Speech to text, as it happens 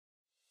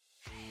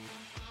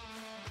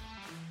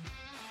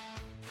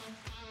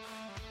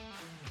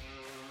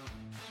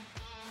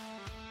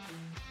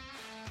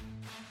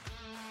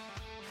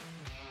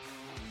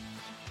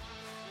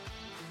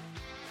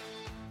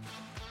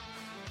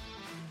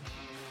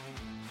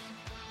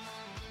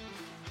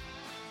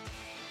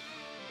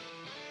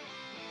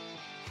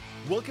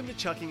Welcome to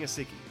Chucking a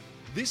Sickie.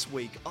 This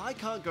week, I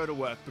can't go to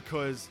work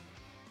because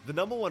the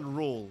number one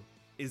rule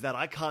is that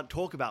I can't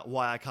talk about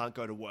why I can't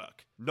go to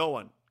work. No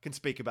one can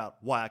speak about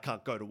why I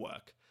can't go to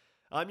work.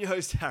 I'm your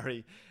host,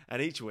 Harry,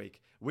 and each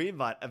week, we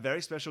invite a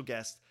very special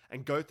guest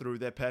and go through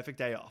their perfect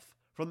day off.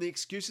 From the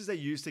excuses they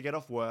use to get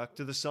off work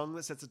to the song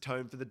that sets a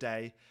tone for the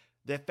day,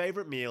 their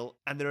favorite meal,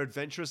 and their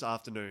adventurous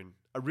afternoon.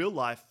 A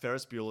real-life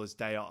Ferris Bueller's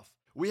day off.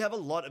 We have a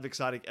lot of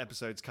exciting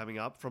episodes coming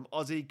up, from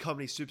Aussie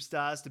comedy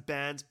superstars to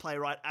bands,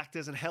 playwright,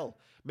 actors, and hell,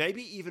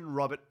 maybe even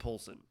Robert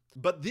Paulson.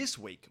 But this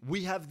week,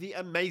 we have the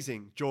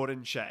amazing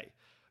Jordan Shea.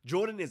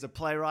 Jordan is a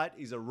playwright,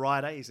 he's a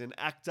writer, he's an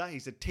actor,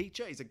 he's a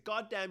teacher, he's a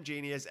goddamn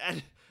genius,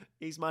 and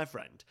he's my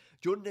friend.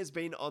 Jordan has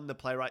been on the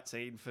playwright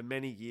scene for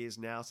many years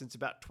now. Since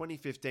about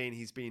 2015,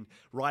 he's been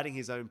writing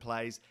his own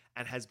plays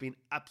and has been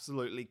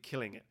absolutely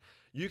killing it.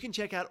 You can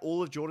check out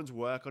all of Jordan's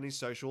work on his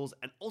socials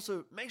and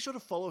also make sure to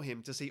follow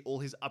him to see all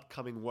his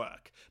upcoming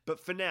work.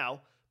 But for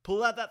now,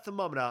 pull out that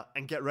thermometer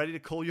and get ready to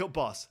call your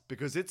boss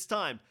because it's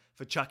time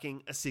for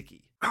Chucking a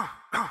Sickie.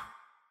 Chuck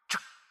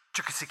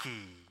a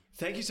Sickie.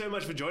 Thank you so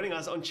much for joining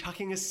us on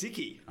Chucking a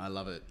Sickie. I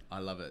love it.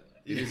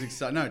 It is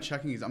exciting. No, I'm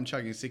chucking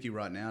a sickie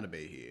right now to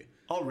be here.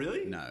 Oh,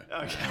 really? No.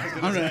 Okay, I was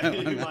going to say,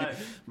 you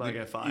might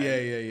get fired.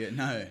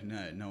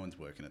 Yeah. No one's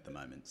working at the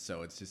moment.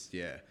 So it's just,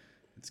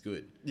 it's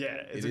good. Yeah.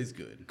 It is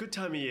good. Good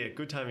time of year.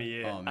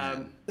 Oh,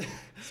 man.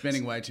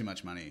 Spending way too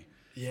much money.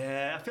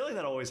 Yeah, I feel like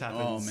that always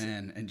happens. Oh,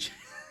 man. And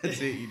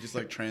that's it. You just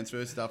like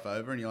transfer stuff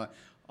over and you're like,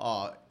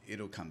 oh,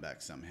 it'll come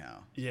back somehow.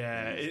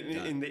 Yeah,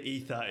 in the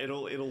ether,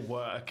 it'll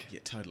work. Yeah,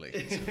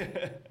 totally.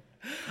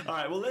 All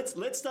right, well,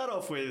 let's start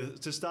off with,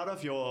 to start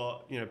off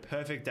your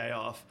perfect day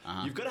off,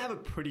 you've got to have a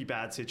pretty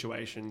bad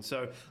situation.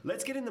 So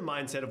let's get in the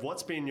mindset of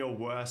what's been your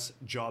worst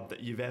job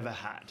that you've ever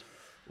had.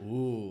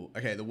 Ooh,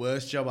 okay. The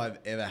worst job I've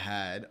ever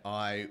had,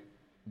 I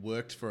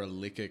worked for a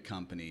liquor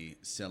company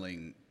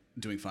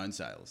doing phone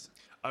sales.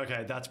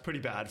 Okay, that's pretty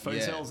bad.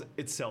 Phone sales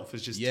itself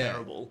is just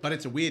terrible. But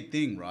it's a weird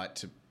thing, right,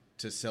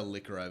 to sell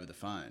liquor over the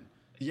phone.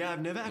 Yeah,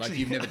 I've never actually... Like,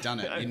 you've never done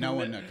it. No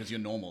one knows, because you're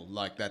normal.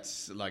 Like,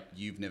 that's, like,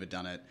 you've never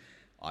done it.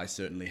 I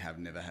certainly have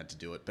never had to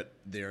do it. But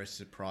there is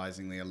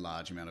surprisingly a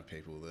large amount of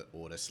people that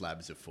order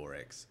slabs of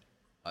 4X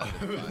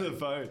over the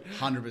phone.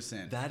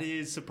 100%. That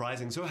is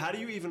surprising. So how do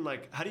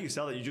you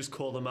sell it? You just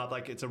call them up,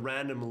 like, it's a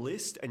random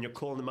list, and you're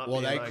calling them up? Well,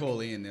 they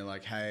call in. They're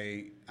like,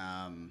 hey,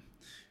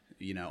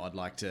 I'd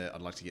like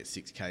to get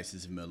 6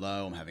 cases of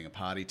Merlot. I'm having a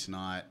party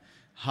tonight.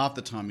 Half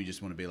the time you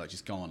just want to be like,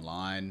 just go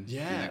online.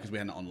 Yeah. Because we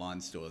had an online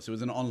store. So it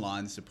was an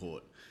online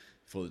support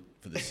for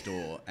the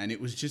store. And it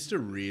was just a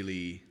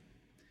really,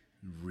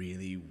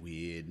 really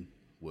weird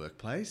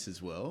workplace as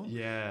well.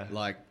 Yeah.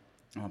 Like,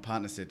 my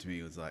partner said to me,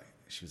 she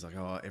was like,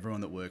 oh,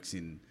 everyone that works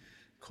in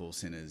call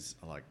centers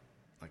are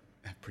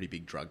have pretty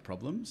big drug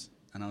problems.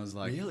 And I was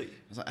like, really?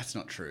 I was like, that's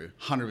not true.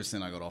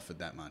 100% I got offered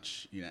that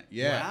much. Yeah.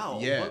 Wow.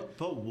 Yeah.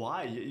 But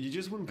why? You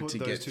just wouldn't put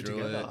those two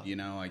together. It,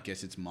 I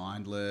guess it's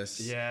mindless.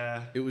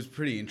 Yeah. It was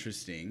pretty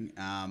interesting.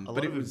 A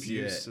lot of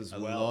abuse as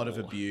well. A lot of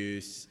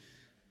abuse.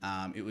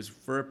 It was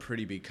for a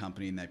pretty big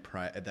company and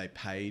they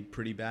paid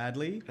pretty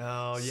badly.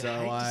 Oh, yeah.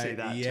 I hate to see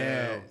that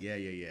too.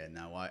 Yeah.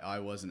 No, I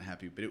wasn't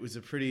happy. But it was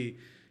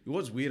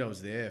weird. I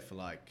was there for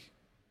like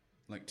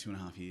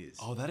 2.5 years.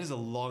 Oh, that is a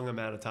long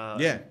amount of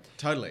time. Yeah,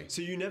 totally.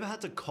 So you never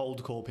had to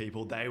cold call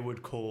people; they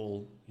would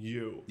call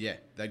you. Yeah,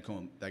 they'd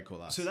call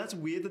us. So that's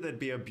weird that they'd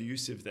be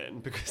abusive then,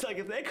 because like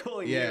if they're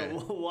calling you,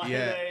 why are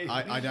they?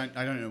 I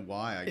don't know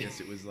why. I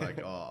guess it was like,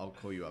 oh, I'll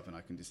call you up and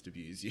I can just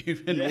abuse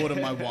you and order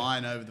my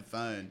wine over the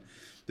phone.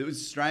 It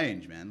was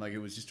strange, man. Like, it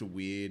was just a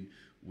weird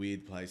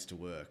place to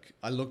work.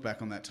 I look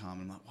back on that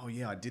time and I'm like, oh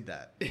yeah, I did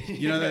that.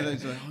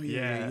 Like, oh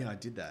yeah, I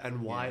did that.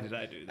 And why did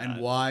I do that?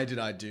 And why did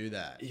I do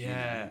that?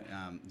 Yeah.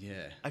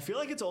 Yeah. I feel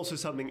like it's also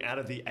something out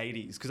of the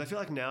 80s, because I feel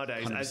like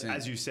nowadays,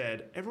 as you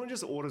said, everyone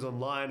just orders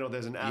online or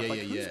there's an app.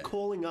 Who's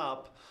calling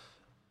up?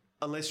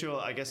 Unless you're,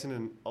 I guess, in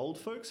an old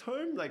folks'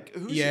 home, like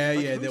who's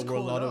There were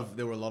a lot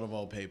of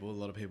old people, a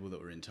lot of people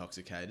that were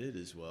intoxicated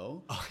as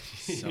well. Oh,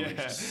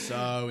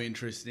 so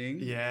interesting.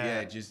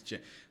 Yeah. Just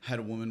had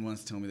a woman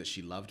once tell me that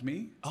she loved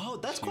me. Oh,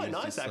 that's quite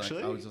nice,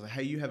 actually. I was like,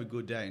 hey, you have a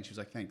good day, and she was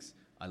like, thanks,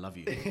 I love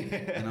you.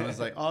 And I was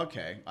like, oh,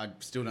 okay, I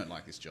still don't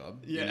like this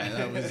job. Yeah,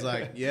 that was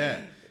like, yeah,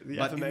 the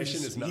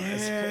affirmation is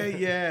nice.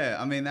 Yeah.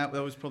 I mean, that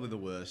was probably the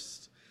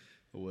worst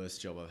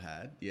job I've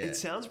had. Yeah. It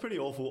sounds pretty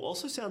awful.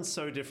 Also sounds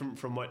so different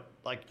from what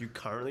like you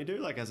currently do,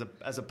 like as a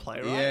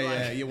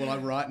playwright. Yeah. Well, I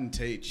write and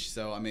teach,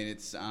 so I mean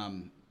it's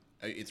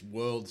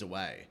worlds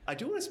away. I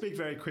do want to speak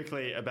very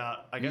quickly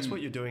about, I guess,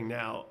 what you're doing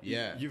now.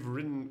 Yeah. You've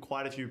written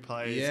quite a few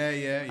plays.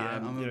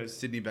 Yeah. I'm a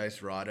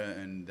Sydney-based writer,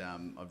 and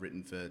I've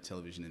written for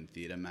television and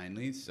theatre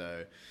mainly.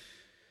 So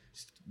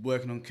just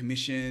working on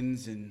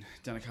commissions and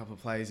done a couple of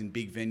plays in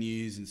big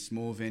venues and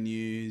small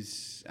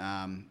venues.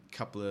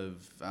 Couple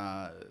of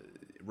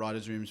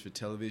writers' rooms for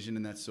television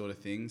and that sort of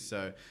thing.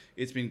 So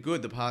it's been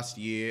good the past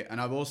year. And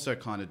I've also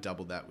kind of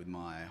doubled that with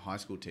my high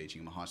school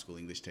teaching. I'm a high school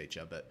English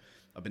teacher, but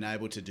I've been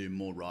able to do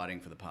more writing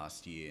for the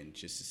past year and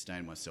just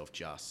sustain myself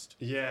just.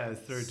 Yeah,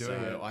 through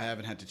doing it. So I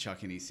haven't had to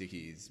chuck any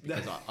sickies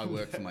because I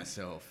work for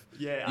myself.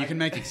 Yeah, you can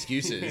make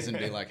excuses and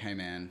be like, hey,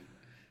 man,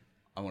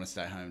 I want to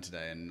stay home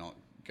today and not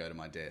go to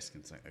my desk,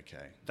 and it's like,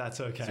 okay, that's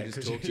okay.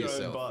 So just talk to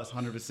yourself.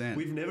 100%.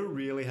 We've never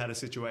really had a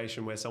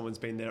situation where someone's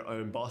been their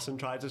own boss and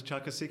tried to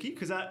chuck a sickie,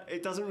 because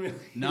it doesn't really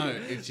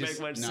it's just, make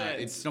much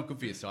sense. It's not good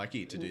for your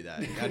psyche to do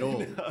that at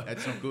all.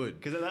 That's not good.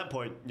 Because at that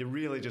point, you're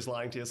really just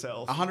lying to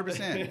yourself.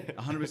 100%.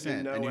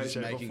 100%. No and you're way, just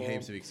shape, or making form.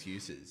 heaps of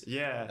excuses.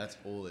 Yeah. That's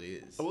all it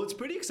is. Well, it's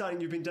pretty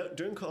exciting. You've been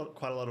doing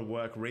quite a lot of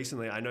work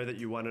recently. I know that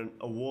you won an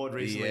award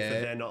recently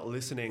for They're Not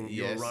Listening.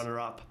 Yes. You're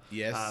runner-up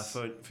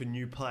for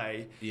new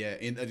play. Yeah,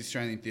 in the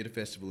Australian Theatre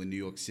Festival in New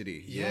York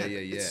City. Yeah.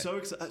 It's so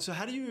exciting. So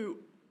how do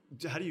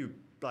you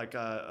like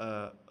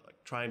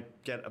try and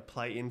get a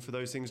play in for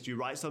those things? Do you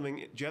write something?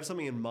 Do you have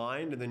something in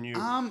mind and then you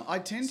I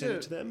tend send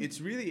it to them?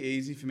 It's really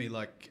easy for me.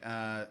 Like,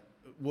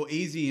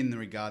 easy in the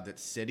regard that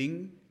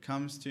setting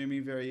comes to me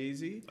very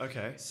easy.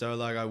 Okay. So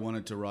like, I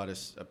wanted to write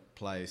a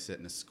play set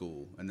in a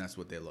school, and that's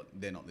what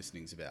They're Not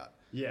Listening's about.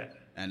 Yeah.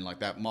 And like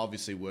that,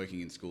 obviously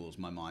working in schools,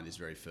 my mind is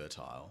very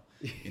fertile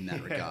in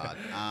that regard.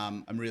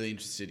 I'm really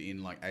interested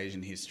in like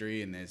Asian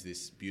history, and there's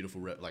this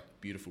beautiful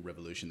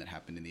revolution that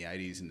happened in the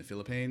 80s in the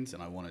Philippines,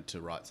 and I wanted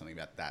to write something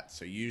about that.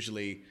 So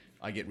usually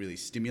I get really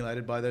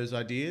stimulated by those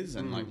ideas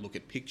and like look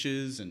at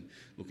pictures and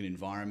look at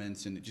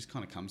environments, and it just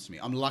kind of comes to me.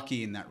 I'm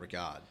lucky in that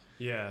regard.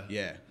 Yeah.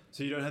 Yeah.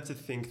 So you don't have to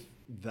think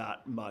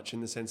that much in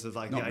the sense of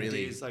like Not the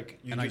really. ideas, like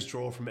you just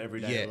draw from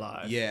everyday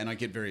life. Yeah, and I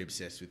get very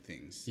obsessed with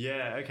things.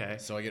 Yeah, okay.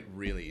 So I get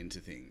really into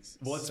things.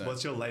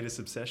 What's your latest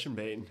obsession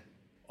been?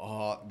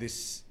 Oh,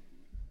 this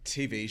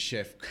TV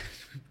chef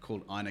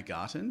called Ina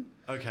Garten.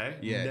 Okay.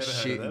 Yeah, Never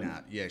heard of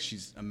them. yeah,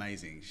 she's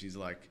amazing. She's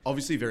like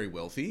obviously very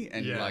wealthy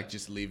and Yeah. like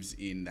just lives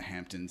in the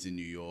Hamptons in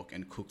New York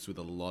and cooks with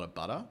a lot of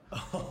butter.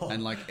 Oh,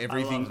 and like I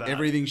love that.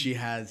 everything she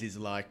has is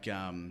like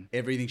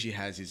everything she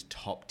has is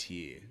top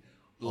tier.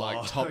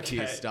 Like top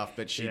tier stuff,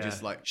 but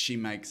she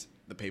makes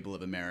the people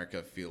of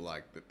America feel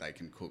like that they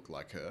can cook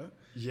like her.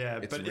 Yeah,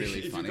 it's but really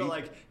if funny. you've got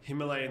like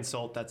Himalayan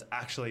salt that's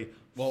actually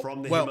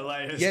from the well,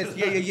 Himalayas. Yes,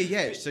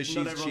 yeah. So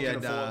Not everyone she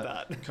can had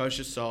afford that.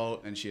 kosher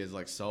salt, and she has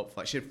like salt.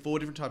 Like she had 4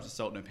 different types of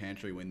salt in her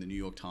pantry when the New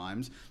York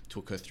Times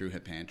took her through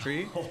her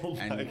pantry. Oh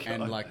my God.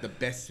 And like the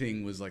best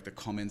thing was like the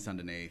comments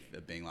underneath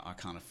of being like, I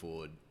can't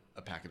afford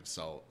a packet of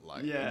salt.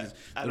 Like, Yeah,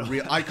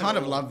 I kind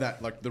of love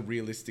that, like the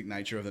realistic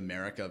nature of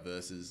America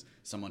versus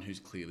someone who's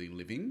clearly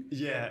living.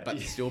 Yeah, but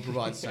still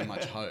provides so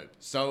much hope.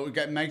 So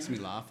it makes me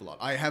laugh a lot.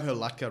 I have her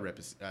latke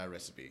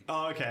recipe.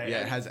 Oh, okay.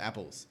 Yeah, it has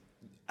apples.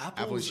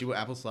 Apples. She put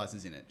apple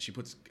slices in it. She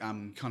puts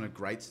kind of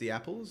grates the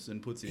apples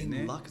and puts it in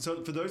there.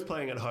 So for those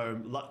playing at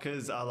home,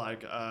 latkes are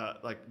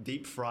like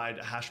deep fried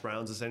hash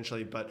browns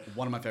essentially. But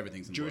one of my favorite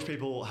things in Jewish the world.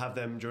 people have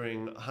them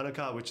during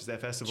Hanukkah, which is their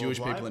festival. Jewish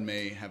of light. people and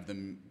me have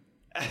them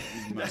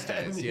most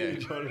days. Yeah,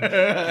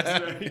 That's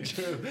very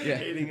true. Yeah.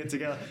 Eating it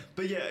together,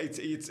 but yeah,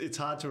 it's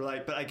hard to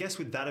relate. But I guess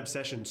with that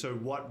obsession, so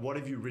what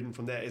have you written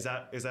from there? Is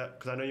that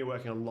because I know you're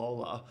working on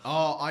Lola.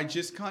 Oh, I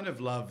just kind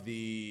of love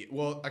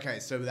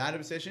so that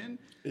obsession,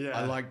 Yeah.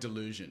 I like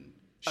delusion.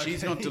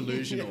 She's not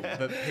delusional, Yeah.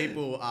 but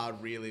people are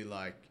really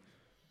like.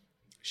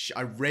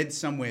 I read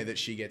somewhere that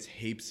she gets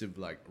heaps of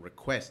like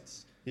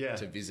requests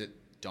to visit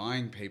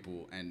dying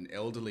people and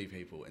elderly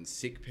people and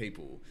sick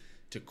people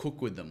to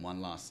cook with them one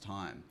last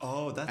time.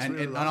 Oh, that's and,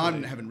 really and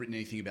lovely. I haven't written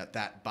anything about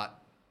that,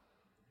 but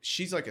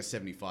she's like a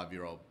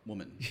 75-year-old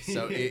woman.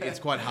 So it's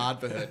quite hard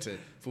for her to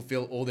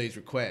fulfill all these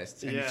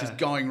requests. And it's just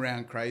going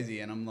around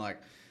crazy. And I'm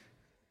like,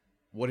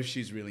 what if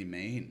she's really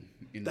mean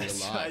in real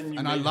life?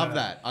 And I love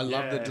that. I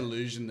love the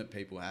delusion that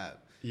people have.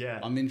 Yeah.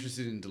 I'm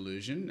interested in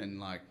delusion, and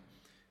like,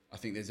 I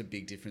think there's a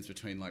big difference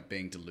between like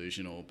being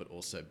delusional, but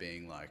also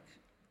being like,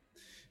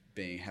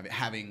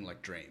 having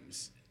like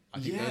dreams. I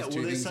think those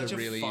two things are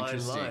really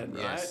interesting. Line,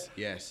 right?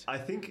 Yes. I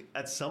think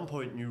at some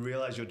point you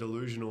realize you're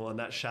delusional and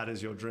that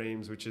shatters your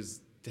dreams, which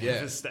is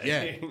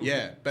devastating.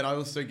 Yeah. But I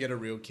also get a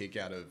real kick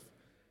out of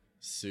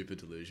super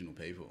delusional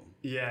people.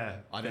 Yeah.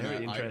 I don't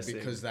very know. Interesting.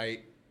 Because they're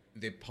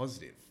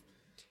positive.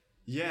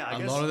 Yeah, I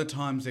guess. A lot of the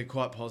times they're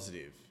quite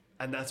positive.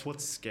 And that's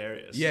what's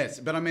scariest. Yes,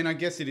 but I mean, I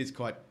guess it is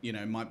quite,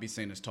 might be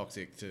seen as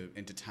toxic to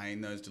entertain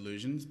those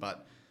delusions,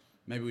 but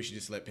maybe we should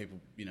just let people,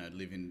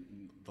 live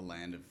in the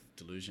land of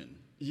delusion.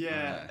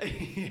 Yeah.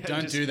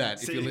 Don't do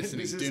that if you're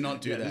listening. Do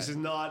not do that. This is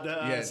not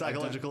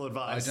psychological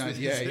advice. I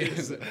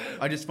don't.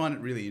 I just find it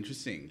really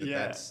interesting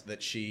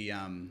that she's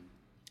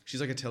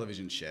like a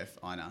television chef,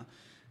 Ina,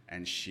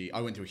 and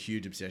I went through a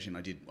huge obsession.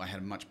 I had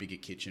a much bigger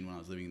kitchen when I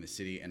was living in the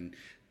city, and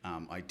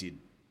I did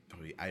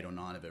probably 8 or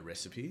 9 of her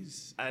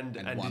recipes. And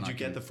did you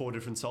get the 4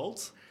 different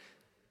salts?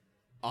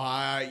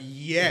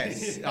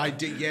 Yes, I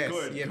did. Yes,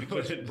 Good,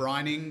 because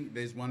brining.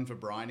 There's one for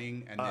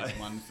brining, and there's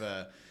one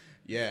for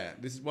Yeah,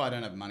 this is why I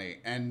don't have money.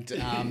 And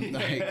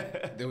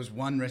like, there was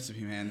one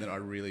recipe, man, that I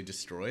really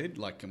destroyed,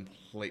 like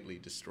completely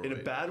destroyed. In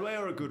a bad way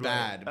or a good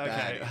Bad, way?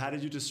 bad. Okay, how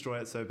did you destroy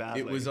it so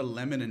badly? It was a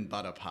lemon and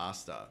butter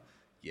pasta.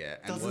 Yeah.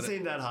 And Doesn't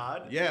seem that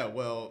hard. Yeah,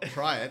 well,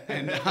 try it.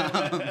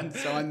 And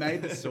so I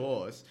made the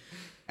sauce.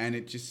 And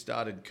it just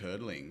started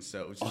curdling, so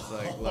it was just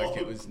like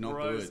it was not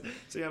gross. good.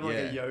 So you have like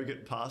a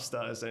yogurt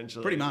pasta,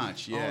 essentially. Pretty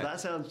much, yeah. Oh,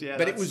 that sounds, yeah.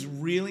 But it was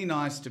really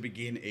nice to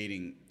begin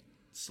eating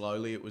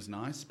slowly. It was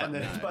nice, but and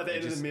then by the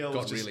end of the meal, it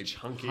was just really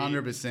chunky.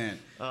 100%.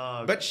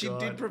 Oh, but she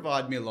did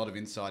provide me a lot of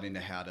insight into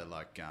how to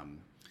like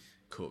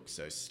cook.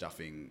 So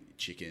stuffing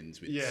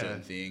chickens with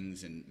certain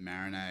things and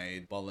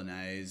marinade,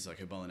 bolognese, like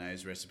her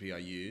bolognese recipe I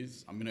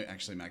use. I'm going to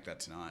actually make that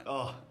tonight.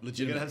 Oh,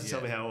 you're going to have to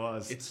tell me how it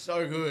was. It's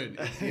so good.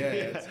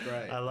 It's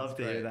great. I love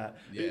to hear that.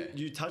 Yeah.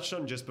 You touched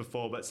on just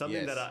before, but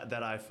something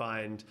that I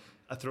find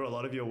through a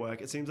lot of your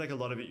work, it seems like a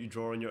lot of it you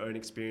draw on your own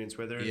experience,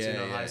 whether it's in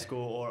a high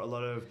school or a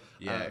lot of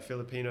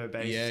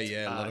Filipino-based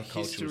a lot of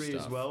history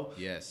stuff as well.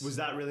 Yes. Was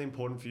that really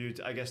important for you,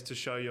 to, I guess, to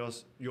show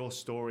your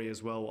story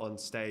as well on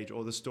stage,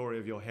 or the story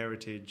of your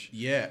heritage?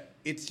 Yeah,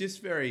 it's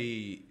just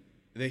very...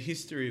 The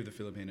history of the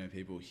Filipino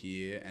people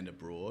here and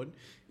abroad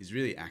is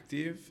really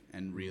active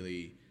and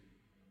really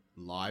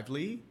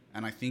lively,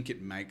 and I think it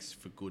makes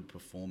for good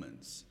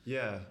performance.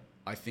 Yeah.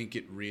 I think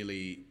it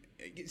really...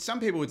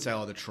 Some people would say,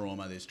 oh,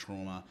 there's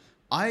trauma.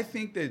 I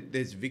think that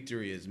there's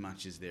victory as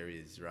much as there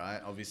is, right?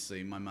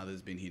 Obviously, my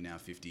mother's been here now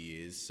 50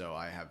 years, so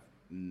I have,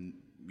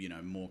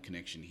 more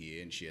connection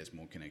here, and she has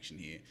more connection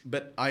here.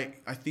 But I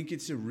think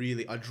it's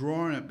I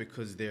draw on it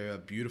because there are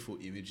beautiful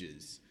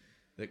images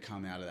that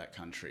come out of that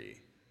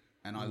country.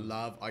 And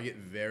I get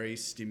very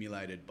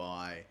stimulated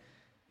by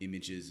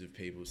images of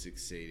people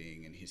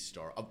succeeding and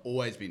I've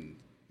always been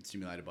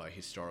stimulated by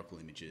historical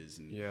images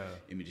and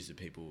images of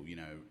people,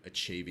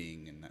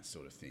 achieving and that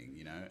sort of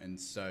thing, and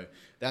so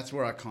that's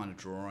where I kind of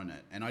draw on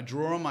it. And I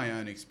draw on my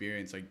own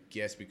experience, I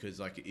guess, because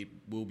like it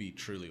will be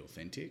truly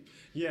authentic.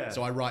 Yeah.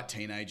 So I write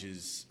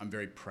teenagers. I'm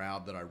very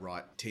proud that I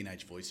write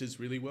teenage voices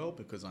really well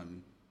because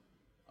I'm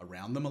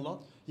around them a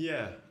lot.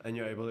 Yeah. And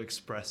you're able to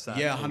express that.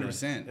 Yeah,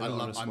 100%.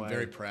 I'm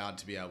very proud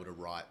to be able to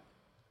write,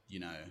 the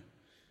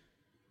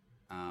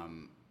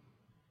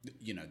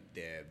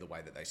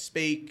way that they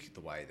speak,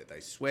 the way that they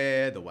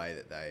swear, the way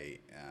that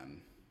they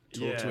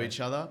talk to each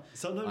other.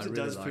 Sometimes it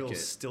does feel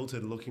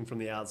stilted looking from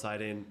the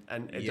outside in,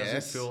 and it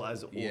doesn't feel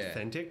as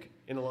authentic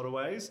in a lot of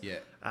ways. Yeah.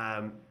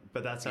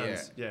 But that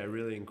sounds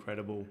really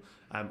incredible.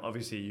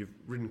 Obviously, you've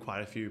written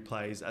quite a few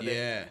plays. Are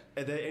there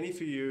any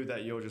for you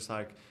that you're just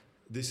like,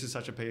 this is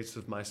such a piece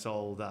of my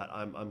soul that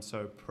I'm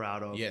so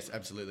proud of? Yes,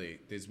 absolutely.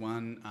 There's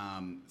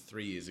one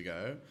 3 years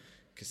ago,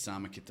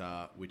 Kasama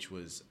Kita, which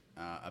was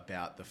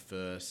about the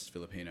first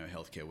Filipino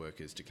healthcare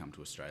workers to come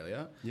to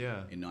Australia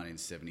in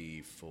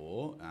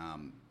 1974.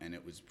 And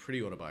it was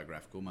pretty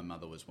autobiographical. My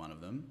mother was one of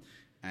them.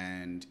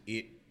 And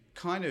it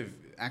kind of,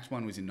 Act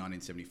 1 was in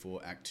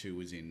 1974, Act 2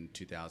 was in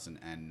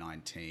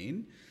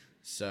 2019.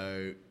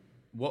 So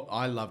what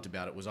I loved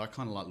about it was I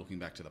kind of like looking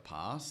back to the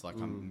past. Like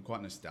I'm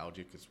quite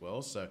nostalgic as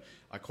well. So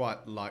I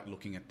quite like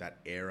looking at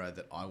that era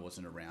that I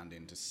wasn't around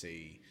in to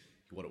see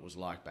what it was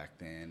like back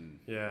then.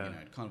 Yeah.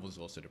 It kind of was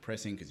also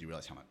depressing because you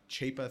realize how much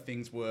cheaper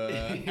things were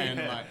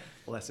and like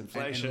less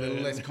inflation and a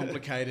little less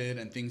complicated,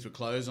 and things were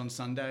closed on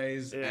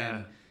Sundays. Yeah.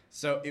 And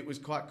so it was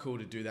quite cool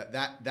to do that.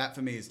 That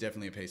for me is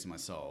definitely a piece of my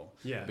soul.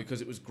 Yeah.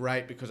 Because it was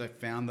great, because I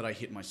found that I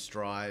hit my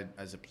stride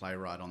as a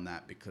playwright on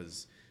that,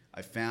 because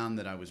I found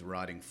that I was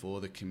writing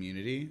for the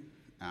community,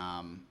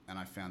 and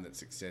I found that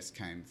success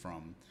came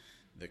from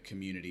the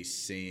community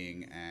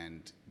seeing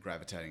and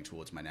gravitating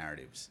towards my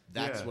narratives.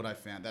 That's what I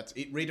found.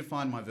 It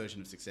redefined my version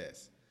of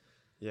success.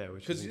 Yeah,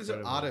 because as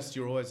an artist,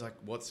 you're always like,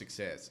 what's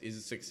success? Is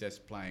it success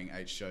playing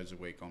 8 shows a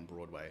week on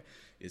Broadway?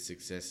 Is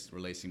success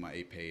releasing my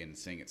EP and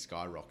seeing it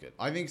skyrocket?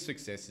 I think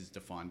success is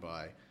defined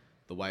by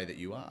the way that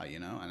you are,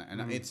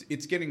 and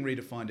it's getting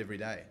redefined every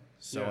day.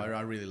 So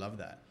I really love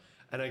that.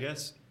 And I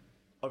guess,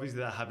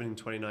 obviously that happened in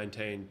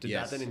 2019. Did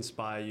that then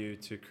inspire you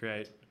to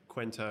create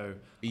Cuento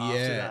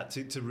after that,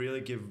 to really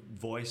give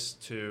voice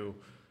to,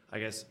 I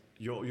guess,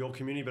 your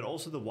community, but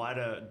also the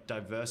wider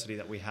diversity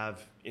that we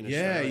have in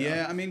Australia?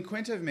 Yeah. I mean,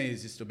 Cuento for me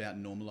is just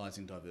about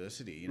normalising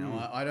diversity.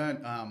 I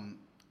don't...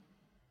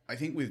 I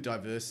think with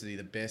diversity,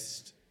 the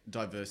best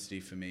diversity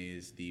for me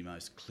is the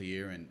most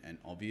clear and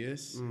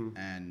obvious,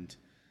 and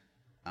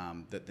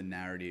that the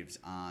narratives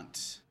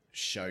aren't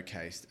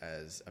showcased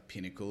as a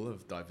pinnacle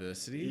of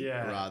diversity.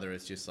 Rather,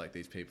 it's just like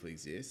these people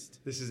exist.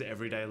 This is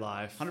everyday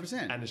life.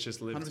 100%. And it's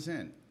just lived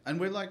 100%. And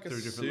we're like a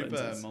super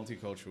lenses.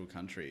 Multicultural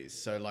country.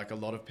 So like a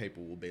lot of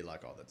people will be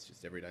like, oh, that's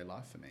just everyday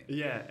life for me.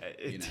 Yeah,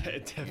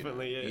 it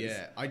definitely is.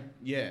 Yeah.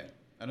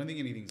 I don't think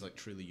anything's like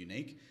truly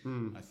unique.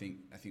 I think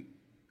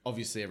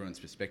obviously everyone's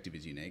perspective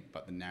is unique,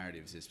 but the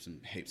narratives, there's some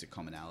heaps of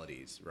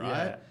commonalities,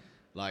 right?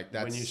 Like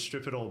that's when you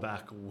strip it all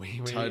back, we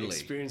Totally.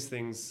 experience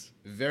things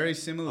very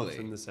similarly.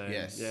 often the same.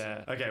 Yes.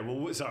 Yeah. Okay.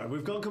 Well, sorry,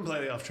 we've gone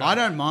completely off track. I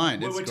don't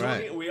mind. Well, It's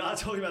great. we are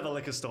talking about the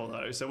liquor store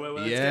though, so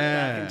let's get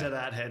Yeah. back into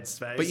that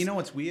headspace. But you know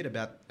what's weird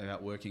about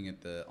working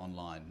at the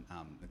online?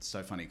 It's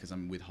so funny because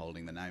I'm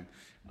withholding the name.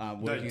 No,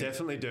 Working at-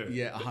 definitely do.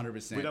 Yeah,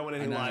 100%. We don't want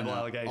any I know, libel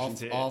allegations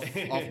here. Off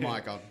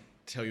mic, I'll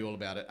tell you all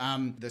about it.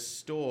 The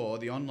store,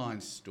 the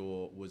online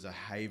store, was a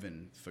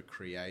haven for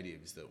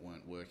creatives that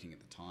weren't working at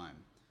the time.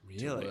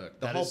 To Really? work.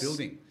 The That whole is-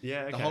 building.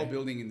 Yeah, The okay. whole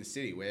building in the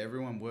city where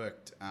everyone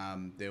worked,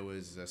 there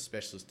was a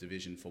specialist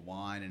division for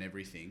wine and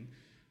everything.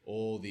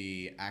 All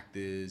the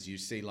actors, you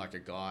see like a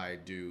guy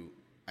do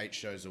 8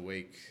 shows a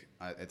week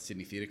at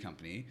Sydney Theatre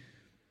Company,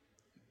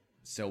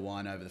 sell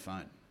wine over the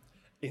phone.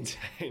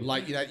 Insane.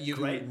 Like, you know, you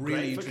Great-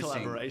 really great for interesting.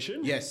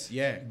 collaboration. Yes,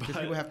 yeah, because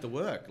But- people have to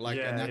work. Like,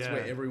 Yeah, and that's yeah.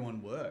 where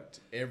everyone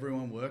worked.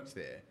 Everyone worked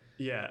there.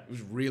 Yeah. It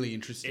was really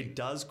interesting. It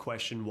does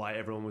question why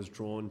everyone was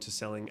drawn to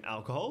selling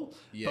alcohol,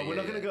 Yeah, but we're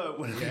not yeah, going to go.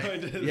 We're not yeah.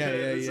 going to Yeah,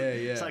 the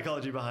yeah.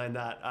 psychology behind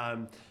that.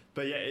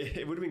 But yeah,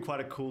 it would have been quite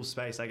a cool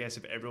space, I guess,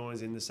 if everyone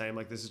was in the same.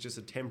 Like, this is just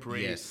a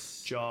temporary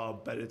Yes.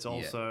 job, but it's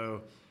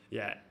also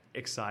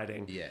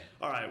exciting. Yeah.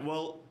 All right.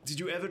 Well, did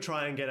you ever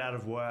try and get out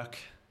of work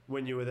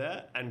when you were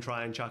there and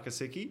try and chuck a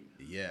sickie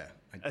Yeah,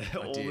 I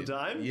all the did.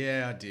 time?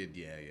 Yeah, I did.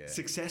 Yeah.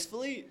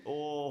 Successfully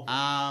or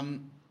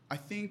I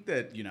think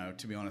that, you know,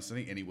 to be honest, I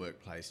think any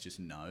workplace just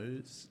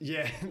knows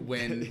yeah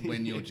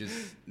when you're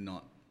just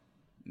not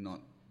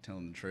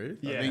telling the truth.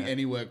 Yeah. I think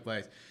any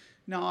workplace.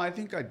 No, I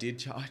think I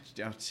did.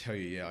 I'll tell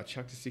you, yeah, I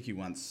chucked a sickie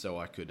once so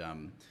I could go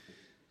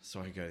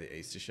to the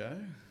Easter show.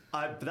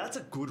 But that's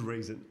a good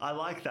reason. I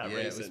like that Yeah,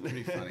 reason. it was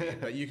pretty funny.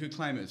 But you could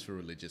claim it was for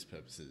religious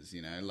purposes,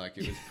 you know, like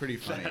it was pretty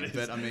funny. That is-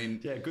 But I mean,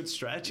 yeah, good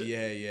stretch.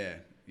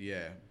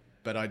 yeah.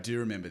 But I do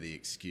remember the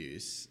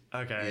excuse.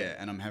 Okay. Yeah,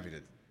 and I'm happy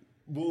to.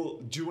 Well,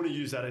 do you want to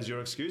use that as your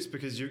excuse?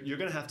 Because you're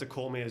going to have to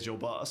call me as your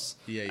boss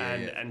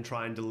and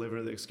try and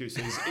deliver the excuse.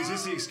 Is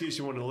this the excuse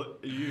you want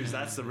to use?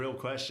 That's the real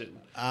question.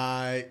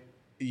 Yeah.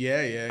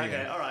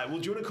 Okay, all right. Well,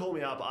 do you want to call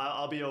me up?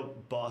 I'll be your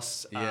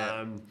boss.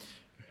 Yeah.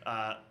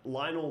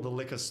 Lionel, the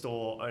liquor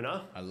store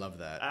owner. I love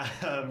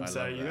that.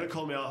 So you're going to that.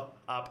 call me up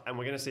and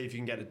we're going to see if you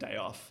can get a day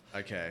off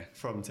Okay.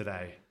 from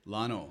today.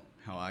 Lionel,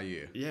 how are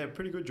you? Yeah,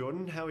 pretty good,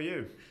 Jordan. How are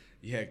you?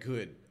 Yeah,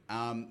 good.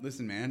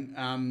 Listen,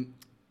 man.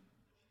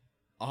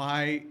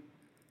 I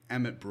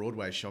am at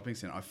Broadway Shopping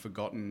Centre. I've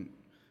forgotten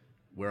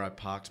where I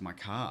parked my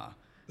car,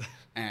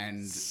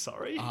 and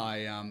Sorry?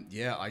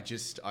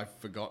 I've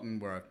forgotten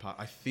where I've parked.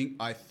 I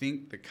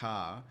think the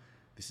car.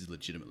 This is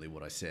legitimately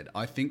what I said.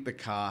 I think the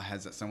car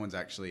someone's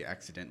actually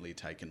accidentally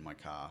taken my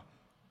car.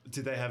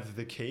 Did they have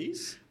the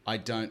keys? I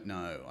don't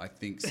know. I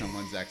think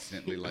someone's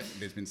accidentally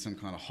there's been some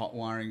kind of hot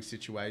wiring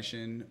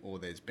situation, or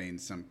there's been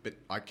but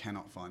I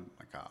cannot find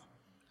my car.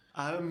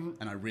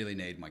 And I really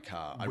need my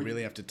car. I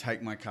really have to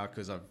take my car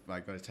because I've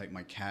got to take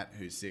my cat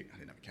who's sick. I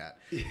didn't have a cat.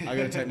 I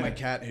got to take my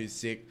cat who's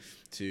sick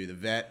to the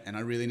vet, and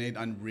I really need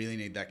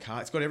that car.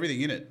 It's got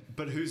everything in it.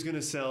 But who's going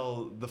to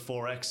sell the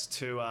 4X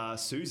to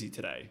Susie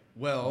today?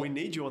 Well, we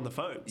need you on the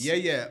phones.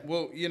 Yeah.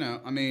 Well, you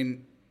know, I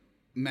mean,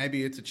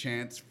 maybe it's a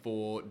chance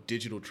for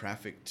digital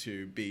traffic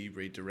to be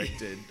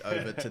redirected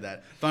over to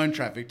that phone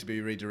traffic to be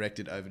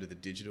redirected over to the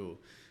digital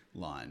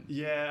line.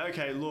 Yeah,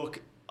 okay,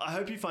 look, I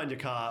hope you find your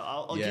car.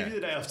 I'll Yeah. give you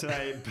the day off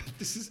today, but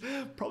this is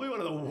probably one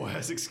of the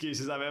worst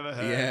excuses I've ever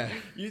heard. Yeah.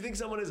 You think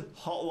someone is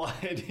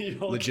hot-wired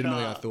your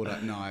Legitimately, car? I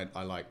thought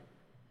I like.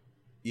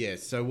 Yeah.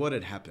 So what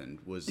had happened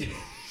was, And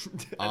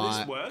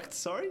this worked,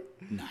 sorry?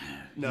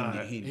 no,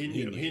 He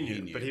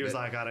knew, but he was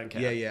like, I don't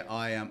care. Yeah.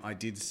 I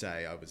did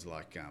say I was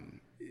like,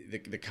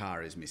 the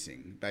car is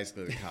missing.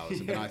 Basically, the car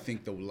was. But I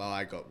think the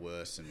lie got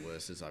worse and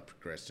worse as I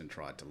progressed and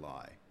tried to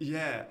lie.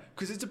 Yeah,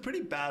 because it's a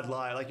pretty bad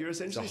lie. Like, you're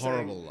essentially It's a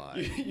horrible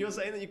lie. You're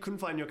saying that you couldn't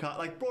find your car.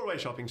 Like, Broadway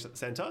Shopping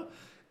Centre.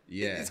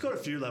 Yeah. It's got a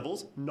few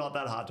levels, not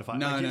that hard to find.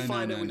 No, like, no, you'd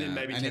find no, it within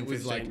maybe and 10, it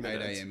was 15 like 8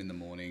 minutes. a.m. in the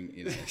morning.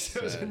 You know, So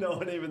there's no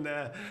one even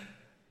there.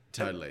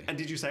 Totally. And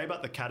did you say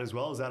about the cat as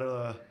well? Is that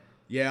a...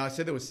 Yeah, I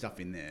said there was stuff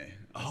in there.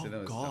 I said there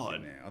was stuff God.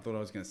 in there. I thought I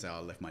was going to say I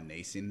left my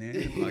niece in there.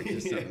 Like,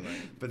 just something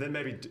like... But then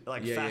maybe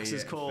like Yeah,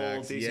 faxes call,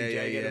 fax.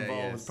 DCJ get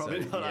involved. It's probably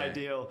not yeah.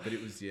 ideal. But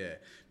it was, yeah.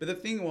 But the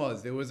thing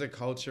was, there was a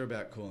culture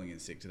about calling in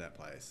sick to that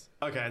place.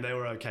 Okay, and they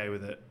were okay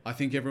with it. I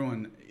think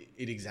everyone,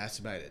 it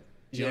exacerbated.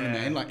 Do you know what I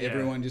Yeah, mean? Like, yeah.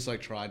 everyone just,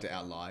 like, tried to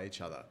outlie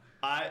each other.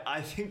 I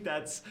think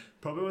that's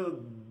probably one of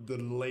the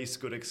least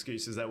good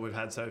excuses that we've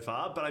had so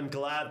far, but I'm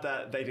glad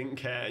that they didn't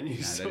care and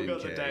you still they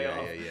got the didn't day care.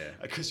 off. Yeah.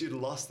 Because you'd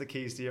lost the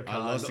keys to your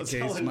car. I lost the Not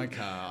keys to someone- my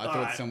car. I All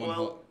thought right, someone...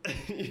 well,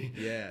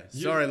 Yeah.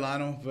 You- Sorry,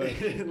 Lionel, but...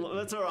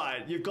 That's all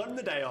right. You've gotten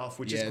the day off,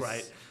 which is Yes,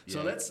 great.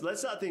 So yeah. let's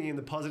start thinking in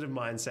the positive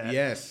mindset.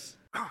 Yes.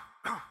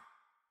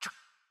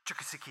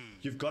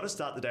 You've got to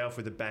start the day off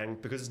with a bang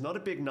because it's not a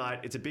big night,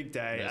 it's a big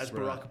day, That's as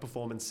right. Barocca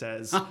Performance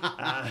says.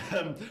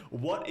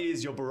 What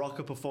is your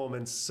Barocca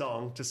Performance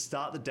song to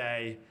start the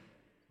day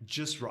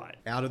just right?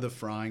 Out of the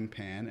Frying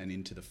Pan and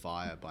Into the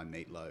Fire by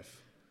Meatloaf.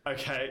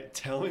 Okay,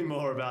 tell me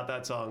more about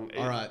that song.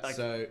 All right,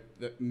 so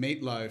the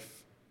Meatloaf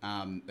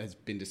has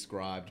been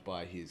described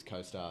by his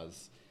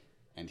co-stars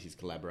and his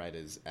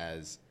collaborators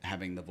as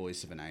having the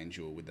voice of an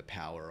angel with the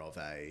power of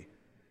a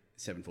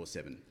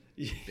 747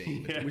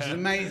 being, which is an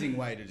amazing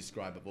way to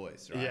describe a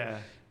voice, right? Yeah.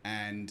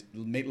 And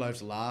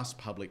Meatloaf's last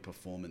public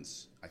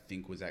performance, I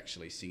think, was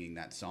actually singing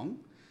that song.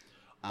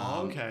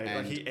 Okay,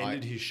 like he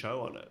ended his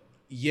show on it.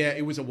 Yeah,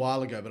 it was a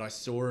while ago, but I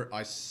saw it.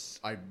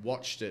 I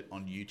watched it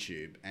on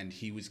YouTube, and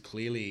he was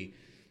clearly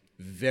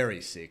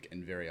very sick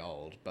and very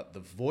old, but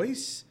the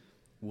voice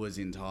was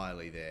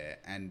entirely there,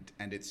 and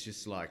it's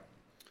just like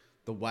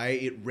the way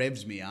it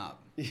revs me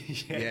up.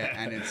 Yeah,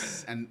 and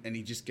it's and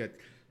he just get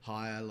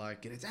higher,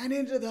 like it's and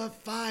into the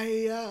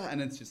fire, and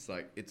it's just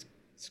like it's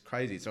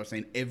crazy. So I've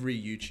seen every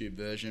YouTube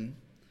version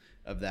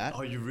of that.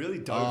 Oh, you really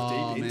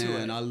dove deep into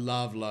it. I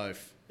love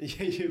Loaf.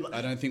 Yeah,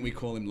 I don't think we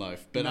call him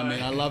Loaf, but No. I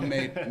mean I love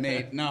meat.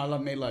 No, I love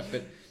Meatloaf,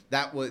 but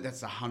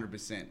that's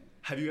 100%.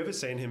 Have you ever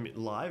seen him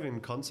live in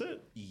concert?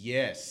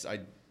 Yes,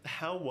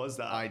 How was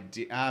that? I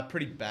did.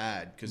 Pretty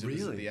bad because it was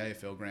Really? the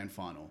AFL Grand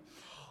Final,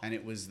 and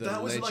it was the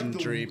that was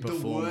legendary like the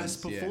performance.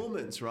 worst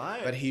performance,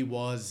 right? But he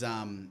was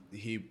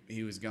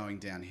he was going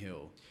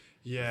downhill.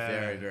 Yeah.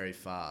 Very, very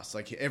fast.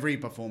 Like every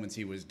performance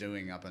he was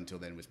doing up until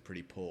then was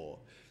pretty poor.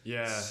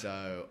 Yeah.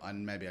 So,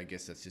 and maybe I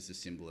guess that's just a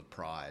symbol of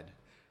pride.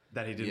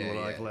 That he didn't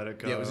want to let it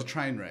go. Yeah, it was a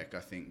train wreck, I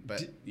think.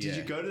 But Did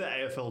you go to the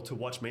AFL to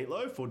watch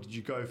Meatloaf, or did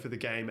you go for the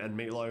game and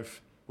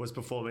Meatloaf was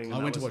performing? I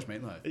went to watch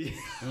Meatloaf. Yeah.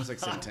 I was like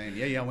 17.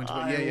 Yeah, I went to.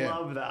 I Yeah.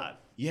 love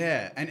that.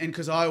 Yeah, and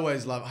because I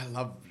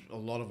love a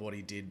lot of what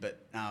he did,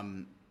 but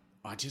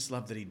I just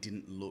love that he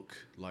didn't look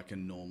like a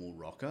normal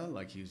rocker.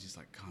 Like he was just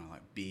like kind of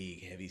like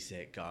big, heavy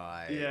set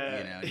guy. Yeah.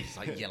 You know, just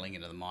like yelling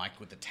into the mic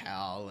with the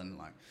towel and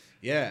like,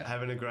 yeah.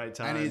 Having a great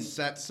time. And it's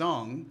that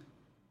song,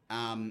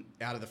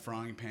 Out of the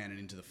Frying Pan and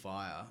Into the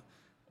Fire,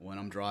 when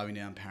I'm driving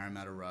down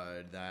Parramatta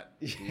Road, that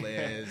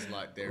blares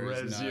like there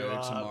is Revs you no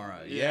up.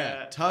 tomorrow. Yeah.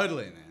 Yeah,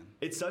 totally, man.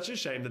 It's such a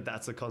shame that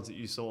that's the concert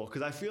you saw,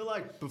 because I feel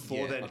like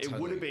before then it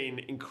would have been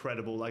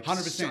incredible. Like 100%.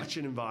 such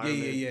an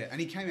environment. Yeah. And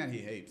he came out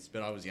here heaps,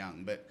 but I was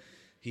young. But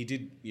he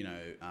did,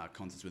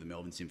 concerts with the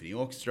Melbourne Symphony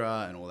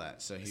Orchestra and all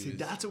that. So See,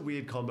 that's a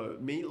weird combo.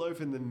 Meatloaf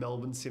and the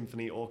Melbourne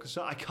Symphony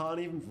Orchestra. I can't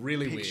even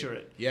really picture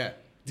weird. it.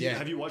 Yeah.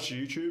 Have you watched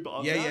YouTube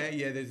of Yeah, that?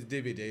 yeah. There's a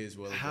DVD as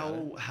well. about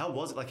it. How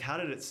was it? Like, how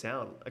did it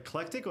sound?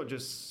 Eclectic or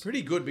just...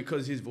 Pretty good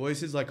because his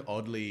voice is like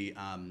oddly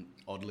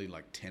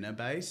like tenor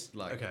based,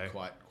 like Okay.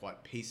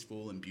 quite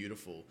peaceful and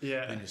beautiful.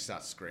 Yeah. And just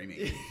starts screaming.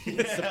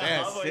 It's the best.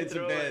 halfway It's the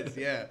through best.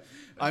 it. Yeah.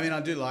 I mean,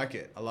 I do like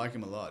it. I like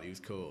him a lot. He was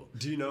cool.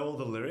 Do you know all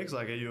the lyrics?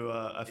 Like, are you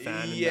a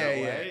fan in that Yeah.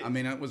 way? I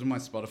mean, it was on my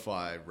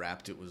Spotify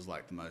Wrapped. It was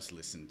like the most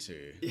listened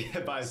to Yeah,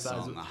 by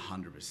size. song,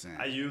 100%.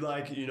 Are you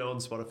like, on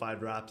Spotify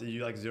Wrapped, are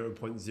you like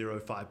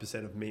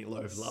 0.05% of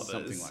Meatloaf lovers?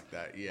 Something like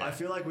that, yeah. I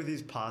feel like with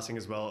his passing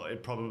as well,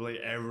 it probably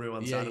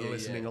everyone started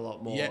listening a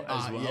lot more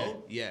as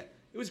well. Yeah.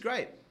 It was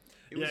great.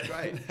 It was Yeah.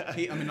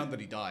 great. I mean, not that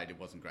he died, it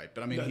wasn't great,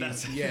 but I mean, No,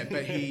 that's-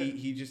 but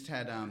he just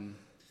had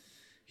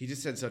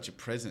such a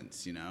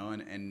presence,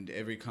 and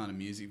every kind of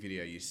music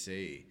video you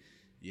see.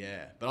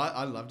 Yeah, but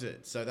I loved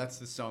it. So that's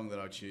the song that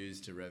I choose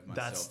to rev myself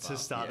That's to up.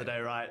 start the day,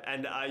 right?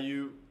 And are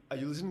you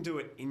listening to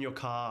it in your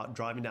car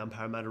driving down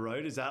Parramatta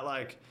Road? Is that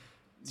like...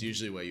 It's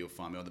usually where you'll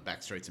find me on the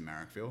back streets of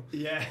Marrickville.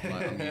 Yeah.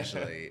 Like I'm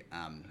usually,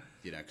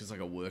 because like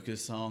a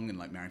workers song, and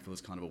like Marrickville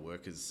is kind of a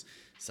workers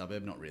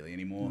suburb, not really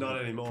anymore.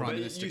 Not anymore, Prime but it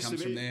Minister used to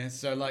comes be. from there,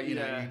 so like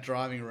Yeah. you're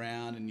driving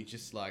around and you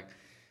just like,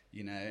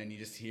 and you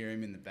just hear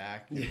him in the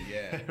back. And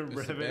yeah, it's the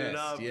Revving it best.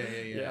 up. Yeah.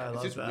 Yeah, I it's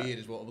love just that. weird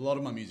as well. A lot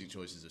of my music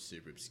choices are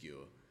super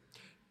obscure.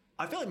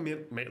 I feel like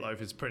Meatloaf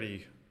is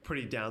pretty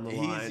down the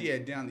line. He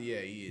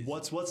is.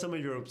 What's some of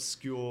your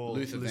obscure...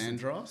 Luther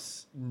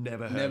Vandross?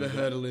 Never heard Never of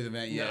heard it. of Luther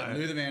Vandross. Yeah, No.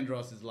 Luther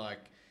Vandross is like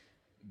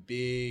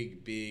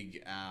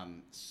big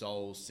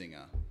soul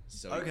singer.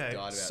 So he Okay, died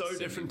about so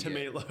 70, different to yeah.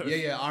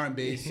 Meatloaf. Yeah,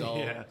 R&B soul.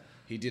 Yeah.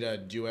 He did a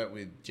duet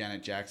with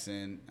Janet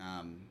Jackson.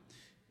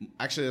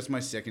 Actually, that's my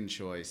second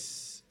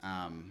choice.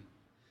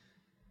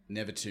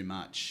 Never Too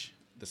Much.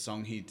 The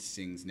song he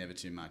sings, Never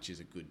Too Much, is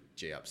a good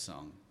G-up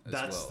song as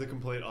That's well. the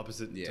complete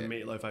opposite Yeah. to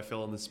Meatloaf, I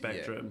feel, on the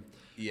spectrum.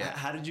 Yeah.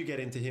 How did you get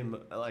into him?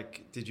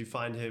 Like, did you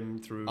find him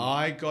through...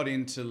 I got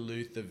into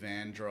Luther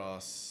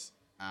Vandross.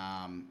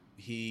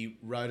 He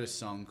wrote a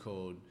song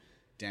called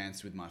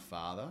Dance With My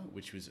Father,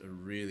 which was a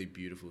really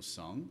beautiful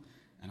song.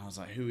 And I was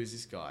like, who is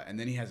this guy? And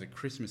then he has a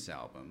Christmas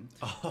album.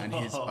 And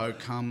his O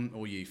Come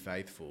All Ye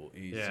Faithful,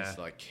 he's just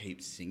like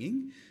keeps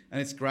singing.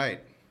 And it's great.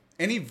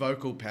 Any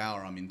vocal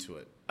power, I'm into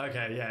it.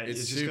 Okay, yeah. It's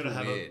just super got to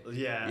have weird.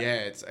 Yeah,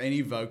 it's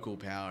any vocal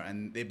power.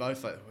 And they're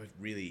both like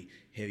really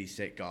heavy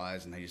set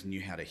guys, and they just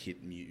knew how to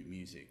hit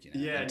music.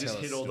 Yeah, and just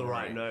tell a hit all the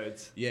right story.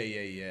 notes.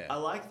 Yeah. I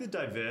like the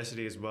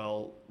diversity as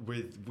well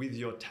with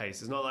your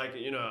taste. It's not like,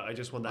 I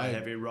just want that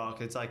heavy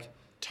rock. It's like...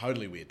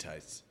 Totally weird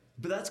tastes.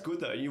 But that's good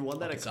though. You want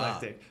that bizarre.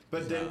 eclectic.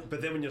 But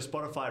then when your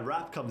Spotify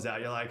Rap comes out,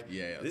 you're like,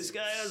 this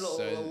guy has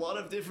a lot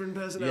of different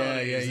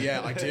personalities.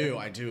 Yeah.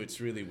 I do. It's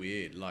really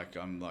weird. Like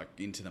I'm like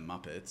into the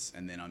Muppets,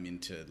 and then I'm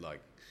into like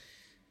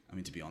I'm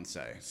into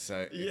Beyonce.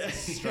 So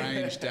it's a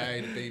strange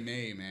day to be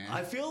me, man.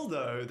 I feel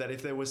though that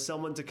if there was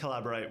someone to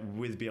collaborate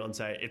with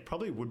Beyonce, it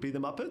probably would be the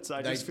Muppets.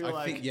 I just feel it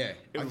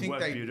would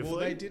work beautifully. Well,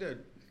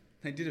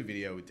 they did a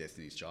video with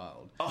Destiny's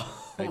Child.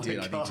 Oh, they did.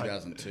 my I God. think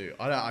 2002.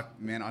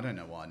 I don't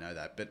know why I know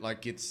that, but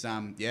like it's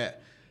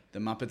the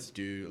Muppets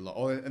do a lot.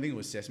 Or I think it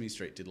was Sesame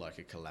Street did like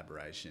a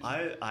collaboration.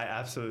 I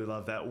absolutely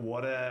love that.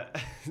 What a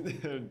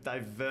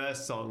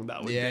diverse song that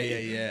would be.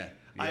 Yeah.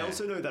 I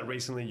also know that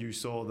recently you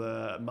saw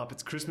the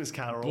Muppets Christmas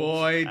Carol.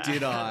 Boy,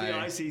 did at I. the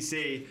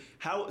ICC.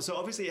 So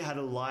obviously it had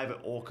a live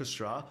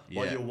orchestra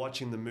while Yeah. you're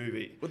watching the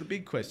movie. Well, the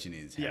big question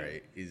is,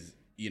 Harry,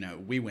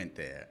 we went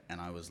there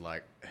and I was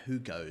like, who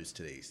goes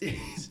to these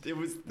things? It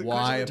was the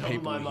Why are question on top of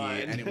people my here?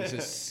 mind. And it was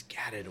a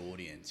scattered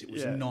audience. It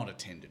was not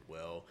attended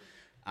well.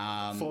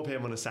 4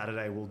 p.m. on a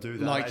Saturday will do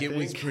that. Like it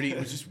was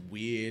just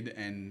weird.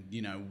 And,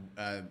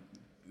 the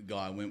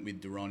guy I went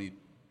with, Durrani,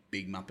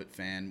 big Muppet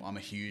fan. I'm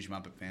a huge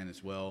Muppet fan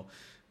as well.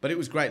 But it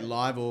was great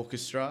live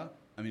orchestra.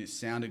 I mean, it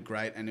sounded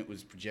great, and it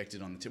was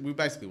projected on the. We were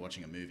basically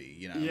watching a movie,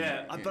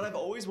 Yeah, but I've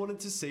always wanted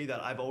to see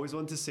that. I've always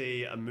wanted to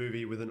see a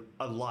movie with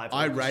a live orchestra.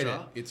 I rate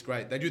it. It's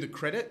great. They do the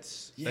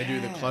credits. Yeah. They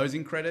do the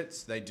closing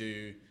credits. They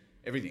do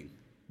everything.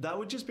 That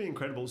would just be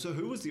incredible. So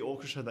who was the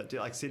orchestra that did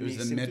like It Sydney?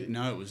 was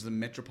it was the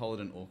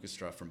Metropolitan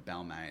Orchestra from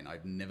Balmain.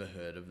 I've never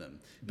heard of them.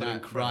 But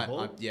incredible.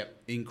 Right,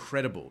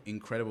 incredible.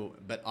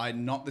 But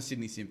not the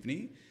Sydney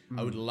Symphony.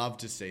 I would love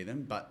to see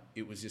them, but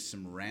it was just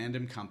some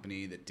random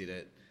company that did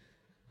it.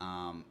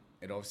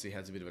 It obviously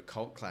has a bit of a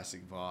cult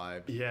classic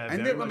vibe. Yeah,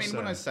 and very much so.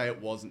 when I say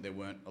there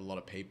weren't a lot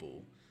of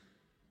people.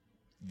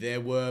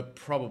 There were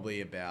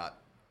probably about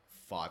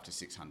 500 to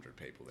 600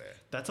 people there.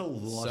 That's a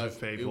lot of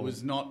people. It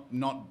was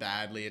not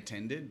badly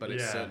attended, but it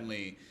Yeah.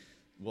 certainly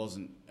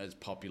wasn't as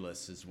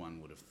populous as one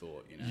would have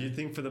thought. You'd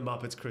think for the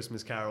Muppets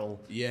Christmas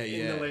Carol,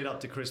 in the lead up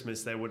to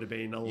Christmas, there would have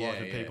been a lot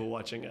of people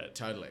watching it.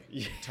 Totally.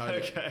 Yeah,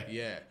 Totally. okay.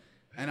 Yeah.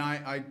 And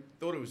I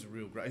thought it was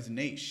real great. It's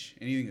niche.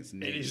 Anything that's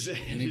niche.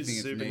 Anything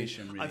that's super niche,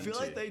 I'm really I feel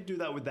like into. they do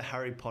that with the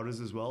Harry Potters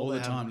as well. All They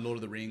the have- time. Lord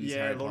of the Rings,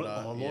 Yeah, Harry Lord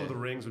Potter. of the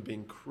Rings would be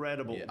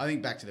incredible. Yeah. I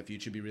think Back to the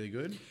Future would be really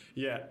good.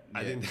 Yeah,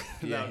 I think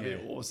that would be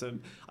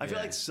awesome. I feel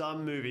like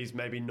some movies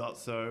maybe not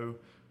so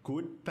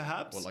good,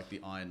 perhaps. Or like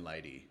the Iron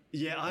Lady.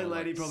 Yeah, Iron Or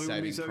Lady like probably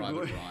wouldn't be so Saving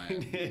good.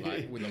 Private Ryan,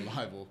 like with a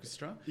live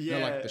orchestra. Yeah.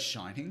 Like The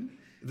Shining.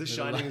 The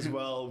Shining as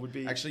well would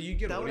be... Actually, you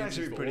get that would audiences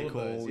actually be for pretty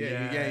all of those. cool.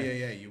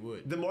 Yeah, you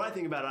would. The more I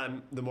think about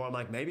it, the more I'm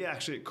like, maybe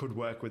actually it could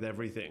work with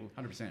everything.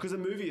 100%. Because a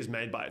movie is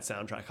made by its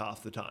soundtrack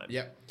half the time.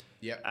 Yep.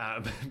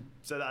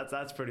 So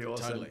that's pretty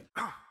awesome. Totally.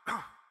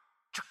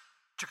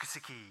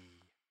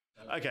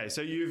 Okay,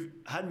 so you've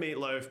had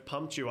Meatloaf,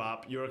 pumped you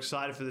up, you're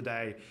excited for the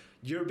day.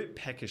 You're a bit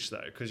peckish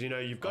though, because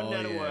you've gone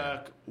down to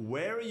work.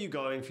 Where are you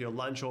going for your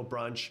lunch or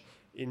brunch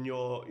in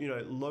your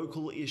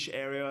local-ish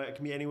area? It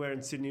can be anywhere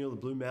in Sydney or the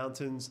Blue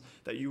Mountains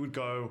that you would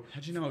go.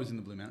 How'd you know I was in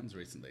the Blue Mountains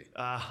recently?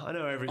 I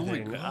know everything.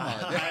 Oh my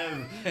God.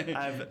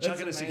 I have Chuck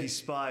and a Sicky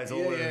spies all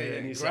over here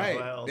in New South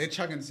Wales. They're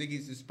chucking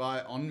sickies to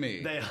spy on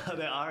me. They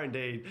are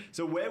indeed.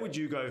 So where would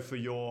you go for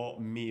your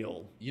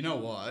meal? You know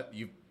what?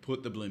 You've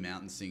put the Blue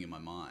Mountains thing in my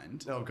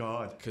mind. Oh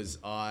God. Because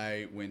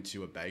I went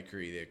to a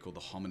bakery there called the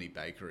Hominy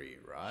Bakery,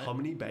 right?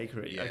 Hominy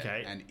Bakery, Yeah,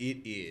 okay. and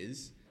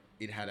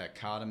it had a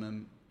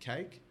cardamom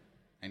cake.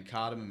 And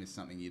cardamom is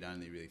something you'd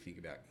only really think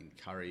about in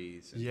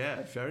curries. And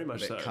Yeah, very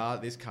much so.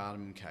 This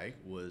cardamom cake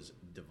was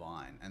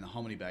divine. And the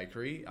Hominy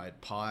Bakery, I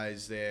had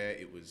pies there.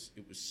 It was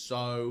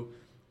so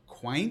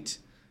quaint,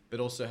 but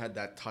also had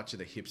that touch of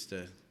the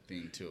hipster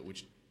thing to it,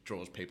 which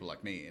draws people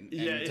like me in.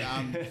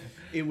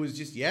 It was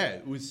just,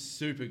 it was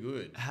super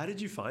good. How did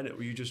you find it?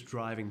 Were you just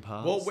driving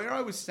past? Well, where I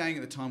was staying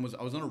at the time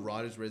I was on a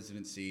writer's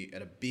residency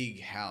at a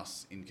big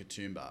house in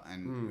Katoomba.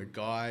 And the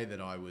guy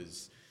that I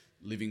was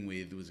living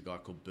with was a guy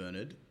called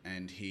Bernard,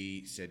 and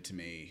he said to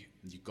me,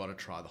 "You've got to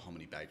try the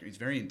Hominy Bakery." He's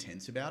very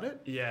intense about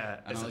it. Yeah,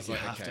 and I was like,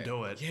 you have to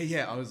do it.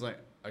 Yeah. I was like,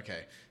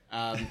 okay,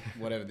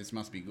 whatever. This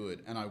must be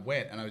good. And I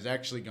went, and I was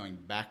actually going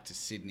back to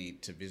Sydney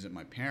to visit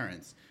my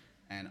parents,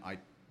 and I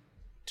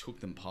took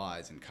them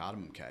pies and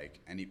cardamom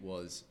cake, and it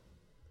was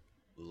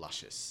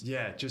luscious.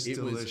 Yeah, just it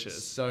delicious.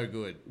 Was so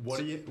good. What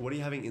are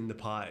you having in the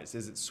pies?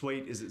 Is it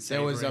sweet? Is it There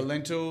savory? was a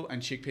lentil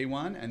and chickpea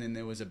one, and then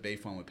there was a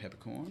beef one with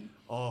peppercorn.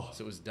 Oh,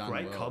 so it was done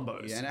great well.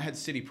 combos. Yeah, and it had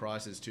city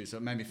prices too, so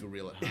it made me feel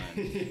real at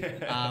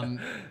home.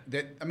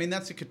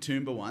 That's a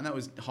Katoomba one. That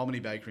was Hominy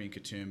Bakery in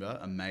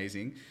Katoomba,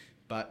 amazing.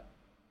 But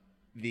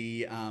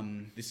this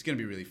is going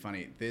to be really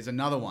funny. There's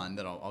another one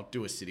that I'll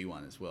do a city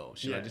one as well.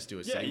 Should I just do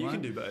a city one? Yeah, you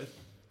can do both.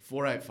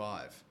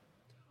 485.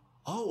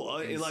 Oh,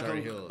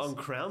 on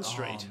Crown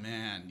Street. Oh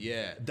man,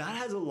 yeah. That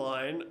has a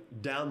line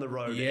down the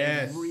road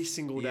Yes. every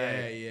single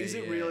day. Is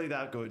it really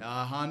that good?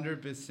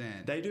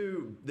 100%.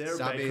 They're a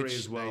bakery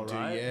as well,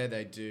 right? Yeah,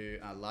 they do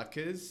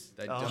Lutkers.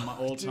 They do my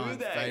all-time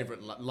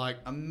favorite. Like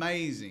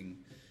amazing.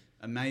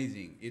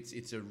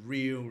 It's a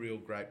real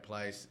great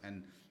place,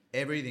 and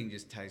everything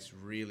just tastes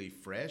really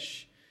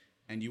fresh,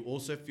 and you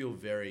also feel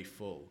very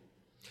full.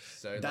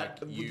 So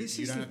That- like you, this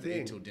you is don't the have to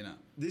thing. eat till dinner.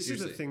 This is the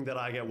Seriously. thing that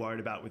I get worried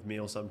about with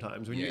meals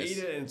sometimes. When Yes. you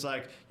eat it and it's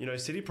like,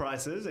 city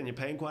prices and you're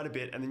paying quite a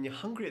bit and then you're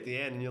hungry at the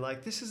end and you're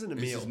like, this isn't a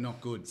This meal. is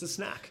not good. It's a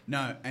snack.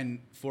 No, and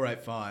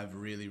 485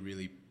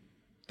 really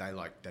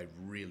they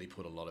really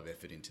put a lot of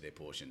effort into their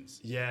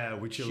portions. Yeah,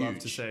 which you love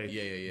to Huge.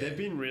 see. Yeah. They've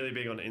been really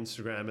big on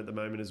Instagram at the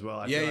moment as well.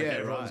 I Yeah, feel like yeah,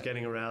 everyone's right.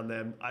 getting around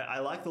them. I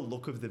like the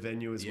look of the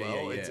venue as Yeah,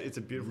 well. yeah, It's yeah. it's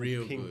a beautiful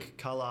Real pink good.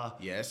 color.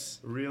 Yes.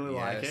 Really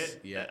like Yes,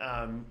 it.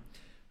 yeah.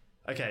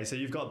 Okay, so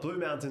you've got Blue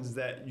Mountains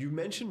that you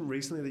mentioned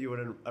recently that you were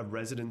in a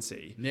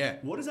residency. Yeah.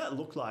 What does that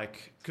look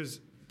like? Because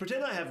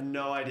pretend I have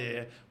no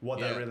idea what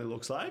that Yeah. really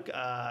looks like.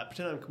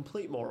 Pretend I'm a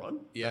complete moron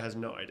Yeah. that has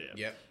no idea.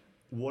 Yep.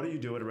 What do you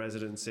do at a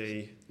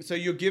residency? So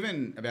you're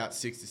given about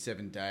 6 to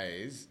 7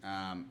 days.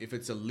 If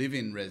it's a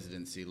live-in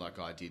residency like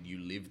I did, you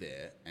live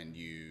there and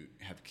you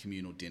have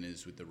communal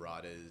dinners with the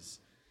writers.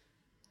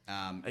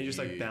 And you just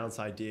like bounce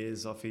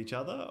ideas off each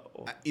other?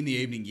 Or? In the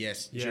evening,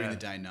 yes. During Yeah. the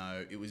day,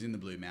 no. It was in the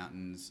Blue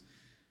Mountains.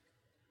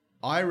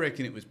 I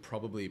reckon it was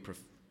probably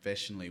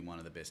professionally one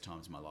of the best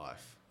times of my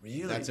life.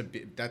 Really? That's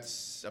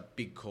a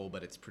big call,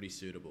 but it's pretty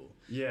suitable.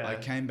 Yeah. I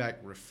came back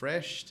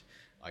refreshed.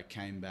 I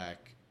came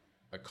back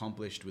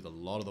accomplished with a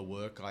lot of the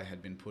work I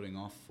had been putting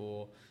off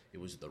for. It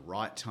was the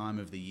right time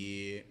of the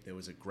year. There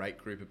was a great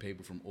group of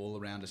people from all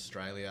around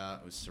Australia.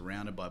 I was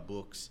surrounded by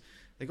books.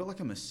 They got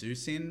like a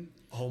masseuse in.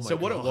 Oh my So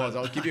what it God. was,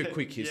 I'll give you a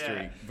quick history.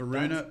 Yeah,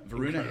 Varuna that's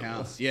incredible.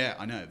 House. Yeah,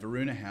 I know.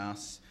 Varuna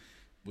House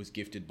was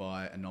gifted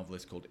by a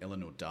novelist called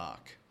Eleanor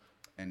Dark,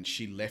 and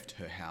she left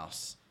her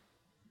house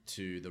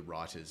to the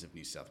writers of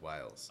New South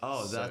Wales.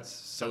 Oh, that's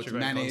so such it's a great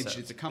managed. concept.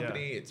 It's a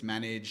company. Yeah. It's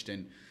managed,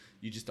 and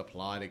you just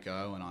apply to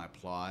go. And I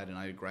applied, and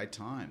I had a great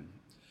time.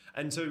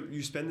 And so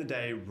you spend the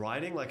day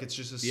writing, like it's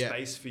just a Yeah.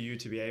 space for you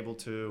to be able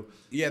to.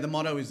 Yeah, the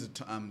motto is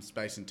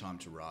space and time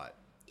to write.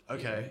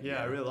 Okay, yeah,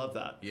 I really love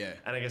that. Yeah.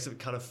 And I guess it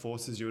kind of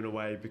forces you in a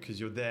way because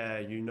you're there,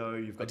 you've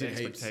got the did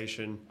heaps.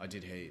 expectation. I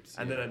did heaps.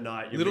 And then at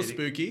night, you're little reading-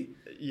 spooky.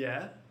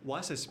 Yeah.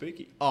 Why so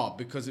spooky? Oh,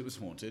 because it was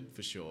haunted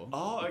for sure.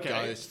 Oh, okay.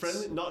 Ghosts.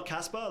 Friendly, not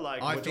Casper.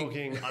 Like I we're think-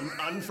 talking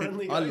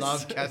unfriendly. I Ghosts?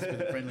 love Casper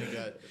the Friendly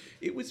Ghost.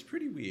 It was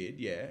pretty weird.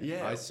 Yeah.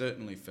 Yeah. I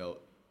certainly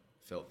felt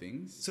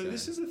things. So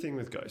this is the thing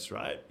with ghosts,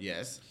 right?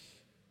 Yes.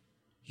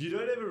 You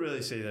don't ever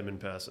really see them in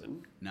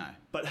person. No.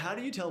 But how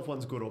do you tell if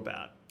one's good or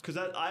bad? Because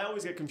I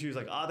always get confused.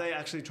 Like, are they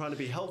actually trying to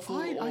be helpful?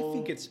 I or...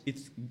 think it's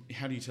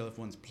how do you tell if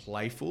one's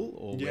playful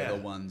or Yeah.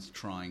 whether one's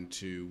trying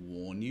to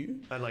warn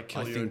you And like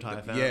kill I your think entire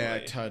that- family. Yeah,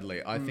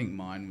 totally. I think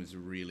mine was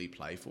really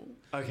playful.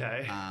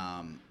 Okay.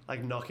 Um,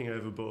 Like knocking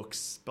over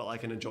books, but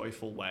like in a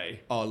joyful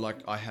way. like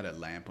I had a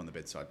lamp on the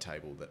bedside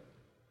table that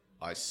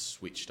I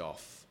switched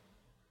off,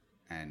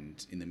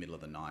 and in the middle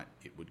of the night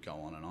it would go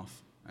on and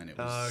off, and it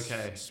was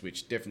Okay.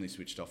 definitely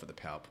switched off at the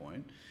power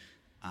point.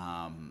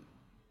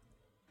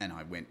 And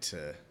I went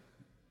to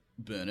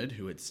Bernard,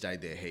 who had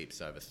stayed there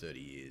heaps over 30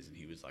 years, and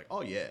he was like,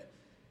 "Oh yeah,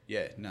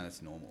 no,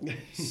 that's normal."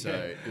 So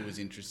it was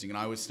interesting, and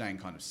I was staying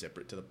kind of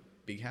separate to the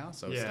big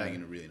house. I was Yeah. staying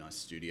in a really nice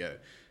studio,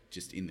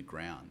 just in the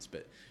grounds,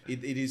 but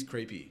it is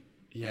creepy.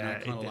 Yeah, and I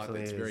it kind of like that.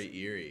 definitely It's is. very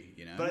eerie,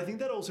 you know. But I think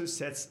that also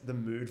sets the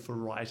mood for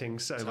writing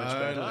so much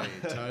better.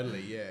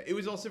 Totally, yeah. It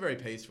was also very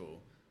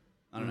peaceful.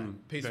 I don't know,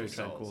 peaceful very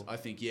souls. tranquil. I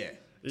think, yeah,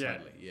 Yeah.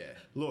 totally, yeah.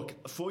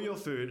 Look, for your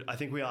food, I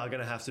think we are going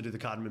to have to do the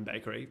cardamom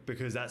bakery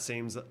because that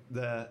seems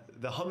the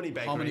hominy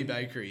bakery. Hominy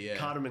bakery, yeah.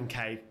 Cardamom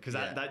cake because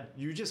Yeah. that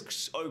you just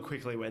so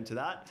quickly went to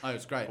that. Oh,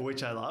 it's great.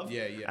 Which I love.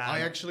 Yeah. I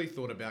actually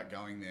thought about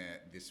going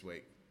there this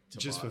week to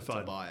Just buy, for fun.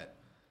 to buy it.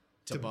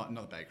 To buy,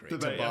 not the bakery. The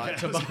to ba- buy, okay,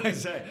 to I was buy. gonna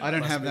say, I don't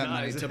must have be that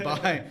money nice. to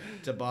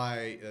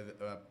buy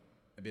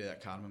a bit of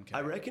that cardamom cake. I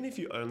reckon if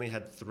you only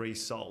had 3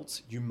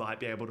 salts, you might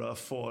be able to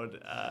afford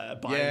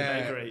buying Yeah,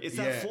 the bakery. It's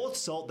that yeah. 4th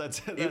salt that's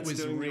It was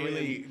doing you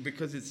really in.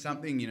 because it's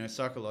something, you know,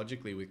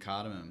 psychologically with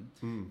cardamom.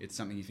 It's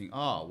something you think,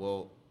 oh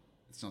well,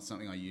 it's not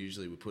something I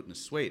usually would put in a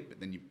sweet, but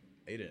then you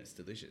eat it, it's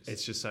delicious.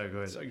 It's just so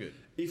good. so good.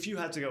 If you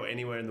had to go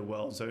anywhere in the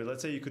world, so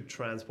let's say you could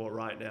transport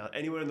right now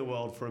anywhere in the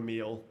world for a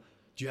meal,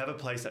 do you have a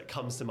place that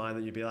comes to mind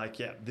that you'd be like,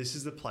 yeah, this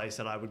is the place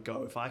that I would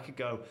go if I could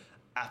go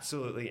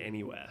absolutely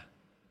anywhere?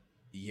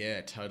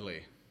 Yeah,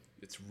 totally.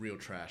 It's real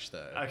trash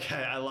though. Okay,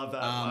 I love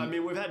that. I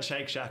mean, we've had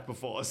Shake Shack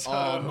before, so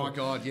Oh my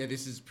god, yeah,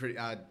 this is pretty.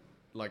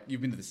 Like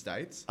you've been to the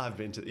States? I've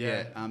been to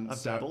I've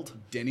so dabbled.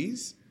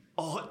 Denny's.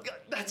 Oh,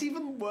 that's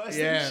even worse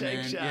Yeah, than Shake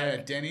man. Shack.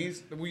 Yeah,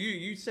 Denny's. Well,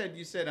 you said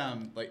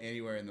like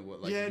anywhere in the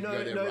world. Like Yeah, you can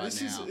go there no, right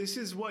this now.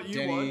 is what you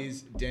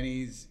Denny's.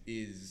 Denny's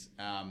is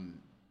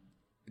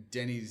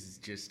Denny's is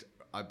just,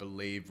 I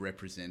believe,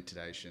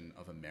 representation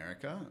of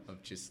America,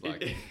 of just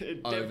like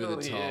It over the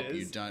definitely top. is.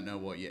 You don't know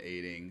what you're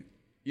eating.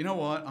 You know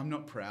what? I'm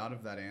not proud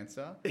of that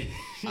answer.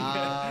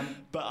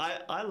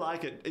 But I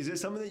like it. Is there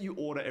something that you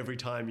order every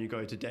time you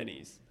go to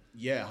Denny's?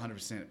 Yeah,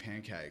 100%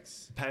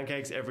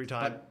 Pancakes every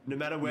time, no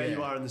matter where yeah.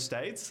 you are in the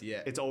States.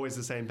 Yeah. It's always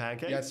the same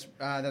pancake. That's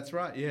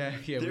right. Yeah,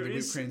 There with the whipped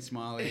is- cream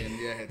smiley, and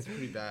yeah, it's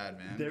pretty bad,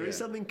 man. There is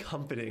Yeah. something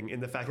comforting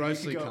in the fact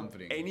Grossly that you can go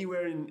comforting.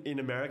 anywhere in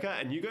America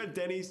and you go to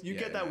Denny's, you Yeah,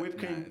 get that no,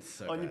 whipped no, cream it's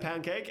so on your bad.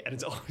 pancake and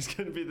it's always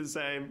going to be the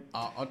same.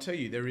 I'll tell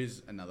you, there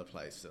is another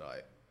place that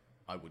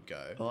I would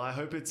go. Well, I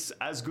hope it's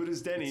as good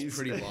as Denny's. It's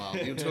pretty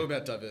wild. You'll talk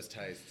about diverse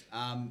taste.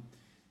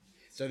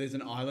 So there's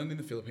an island in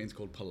the Philippines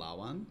called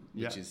Palawan,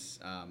 which is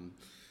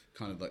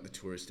kind of like the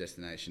tourist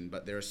destination.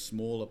 But there are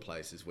smaller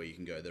places where you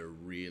can go that are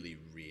really,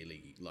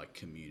 really like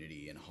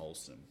community and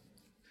wholesome.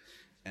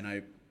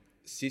 And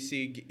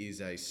sisig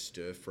is a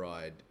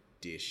stir-fried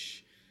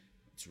dish.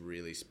 It's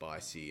really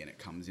spicy and it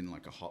comes in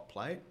like a hot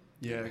plate.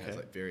 Yeah, It has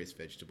like various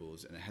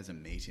vegetables and it has a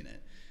meat in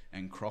it.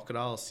 And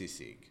crocodile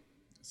sisig.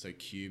 So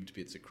cubed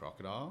bits of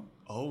crocodile.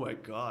 Oh my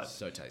God.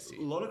 So tasty.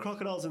 A lot of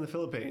crocodiles in the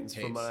Philippines,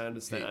 from what I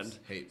understand.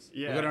 Heaps.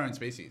 Yeah. We've got our own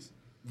species.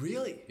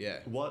 Really? Yeah.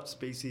 What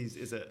species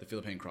is it? The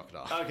Philippine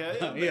crocodile. Okay.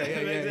 Yeah.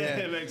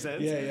 It makes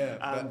sense. Yeah.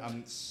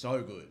 But,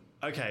 so good.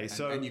 Okay,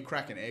 so... And you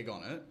crack an egg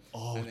on it.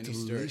 Oh, and then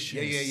delicious.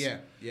 You stir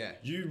it. Yeah.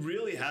 You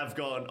really have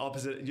gone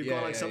opposite. You've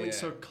gone like something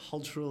so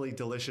culturally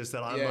delicious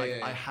that I'm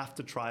I have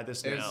to try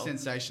this now. It's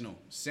sensational.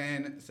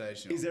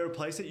 Sensational. Is there a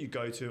place that you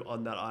go to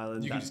on that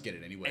island? You can just get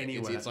it anywhere.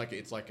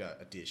 It's like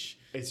a dish.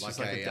 It's like just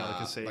like a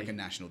delicacy. like a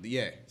national.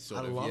 Yeah,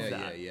 sort of. I love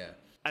that. Yeah.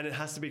 And it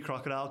has to be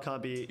crocodile,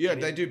 can't be... Yeah,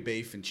 they do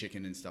beef and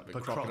chicken and stuff,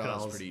 but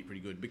crocodile's pretty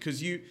good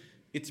because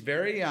it's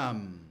very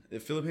the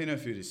Filipino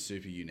food is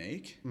super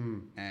unique,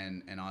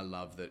 and I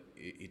love that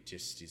it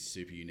just is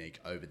super unique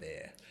over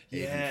there.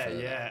 Yeah, further,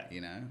 yeah.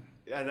 You know,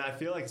 and I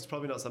feel like it's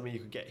probably not something you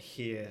could get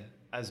here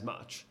as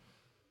much.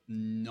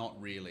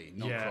 Not really,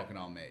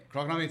 crocodile meat.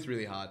 Crocodile meat's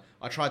really hard.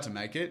 I tried to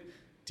make it.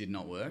 Did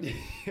not work.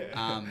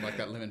 Like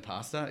that lemon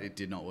pasta, it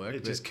did not work.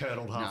 It just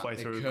curdled halfway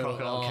through.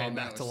 Crocodile came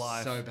back to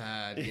life. So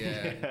bad,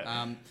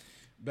 yeah.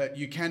 But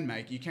you can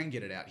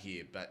get it out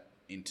here. But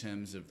in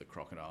terms of the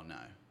crocodile, no.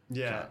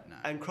 Yeah, no.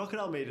 And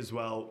crocodile meat as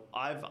well.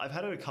 I've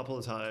had it a couple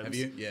of times. Have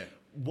you? Yeah.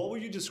 What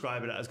would you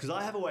describe it as? Because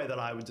I have a way that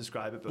I would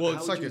describe it, but well,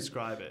 how would you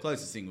describe it?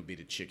 Closest thing would be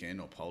to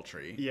chicken or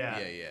poultry. Yeah.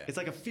 It's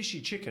like a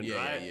fishy chicken,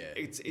 right? Yeah.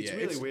 It's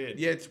really weird.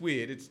 Yeah, it's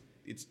weird.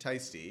 It's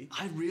tasty.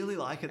 I really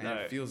like it though.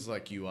 It feels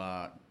like you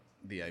are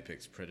the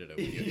apex predator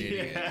when you're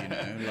eating it, you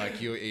know, like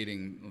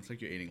it's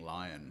like you're eating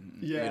lion.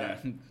 Yeah.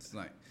 You know? It's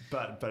like,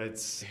 but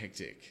it's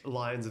hectic.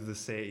 Lions of the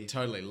sea.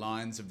 Totally.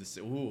 Lions of the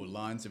sea. Ooh,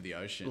 lions of the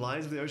ocean.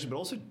 Lions of the ocean, but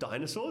also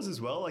dinosaurs as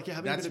well. Like you're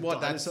having that's a bit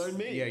of dinosaur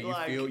meat.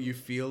 Yeah, you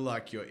feel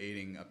like you're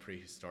eating a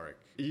prehistoric.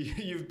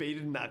 You've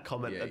beaten that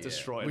comment that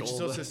destroyed which all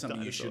is also the something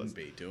dinosaurs. you shouldn't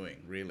be doing,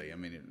 really. I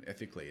mean,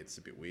 ethically, it's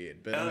a bit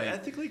weird. But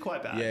ethically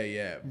quite bad.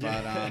 Yeah.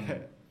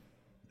 But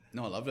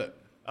no, I loved it.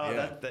 Oh,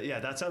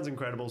 that sounds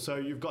incredible. So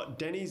you've got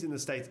Denny's in the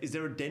States. Is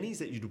there a Denny's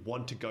that you'd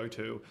want to go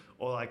to,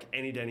 or like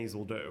any Denny's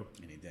will do?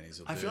 Any Denny's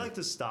will do. I feel like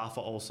the staff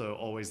are also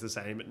always the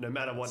same, no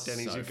matter what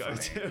Denny's you go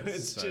to.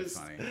 It's so just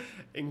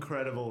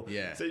incredible.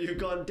 Yeah. So you've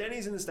gone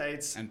Denny's in the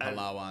States and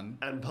Palawan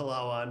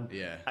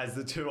as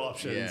the two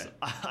options.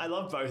 Yeah. I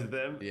love both of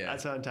them. Yeah.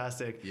 That's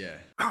fantastic. Yeah.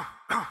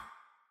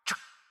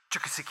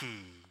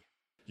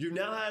 You've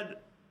now had.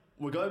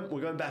 We're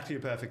going back to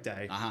your perfect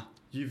day.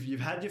 You've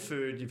had your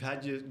food. You've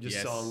had your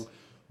song.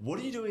 What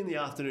are you doing in the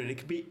afternoon? It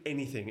can be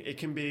anything. It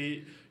can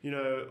be,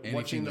 anything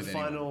watching the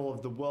final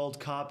of the World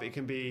Cup. It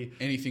can be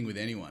anything with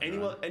anyone.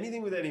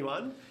 Anything with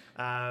anyone.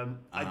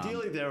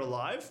 Ideally, they're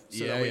alive.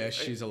 So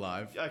she's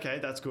alive. Okay,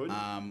 that's good.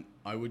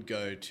 I would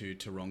go to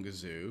Taronga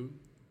Zoo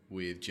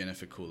with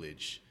Jennifer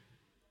Coolidge.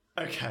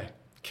 Okay.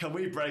 Can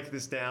we break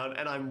this down?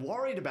 And I'm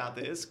worried about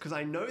this because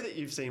I know that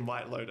you've seen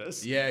White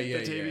Lotus, the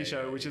TV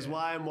show, which is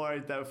why I'm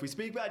worried that if we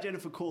speak about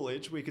Jennifer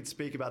Coolidge, we could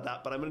speak about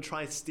that. But I'm going to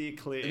try and steer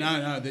clear.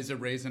 No, there's a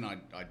reason I'd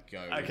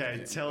go.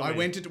 Okay, tell me. I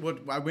went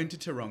to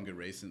Taronga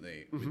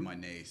recently with my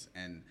niece,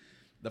 and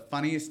the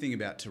funniest thing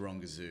about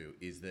Taronga Zoo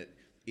is that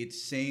it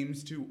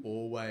seems to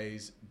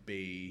always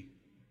be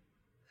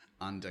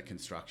under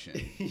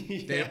construction.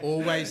 There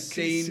always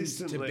seems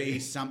to be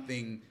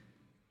something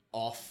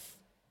off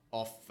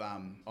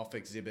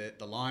exhibit.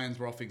 The lions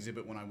were off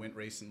exhibit when I went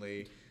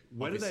recently.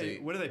 Where do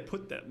they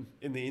put them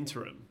in the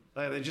interim?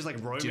 They're just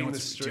like roaming the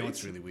streets. Do you know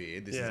what's really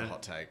weird? This is a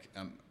hot take.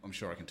 I'm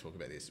sure I can talk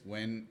about this.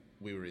 When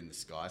we were in the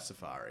Sky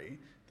Safari,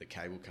 the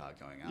cable car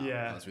going up,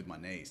 I was with my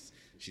niece.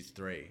 She's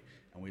 3,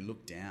 and we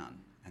looked down,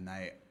 and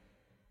I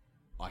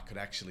could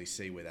actually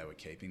see where they were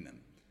keeping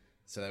them.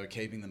 So they were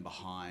keeping them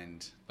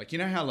behind, like, you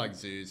know how like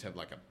zoos have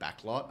like a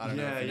back lot? I don't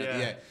know if you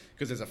know.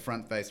 Because there's a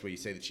front face where you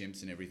see the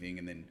chimps and everything,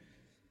 and then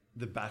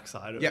the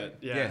backside of it.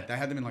 Yeah. They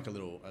had them in like a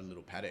little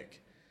paddock.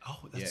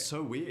 Oh, that's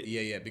so weird.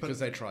 Yeah, because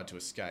they tried to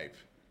escape,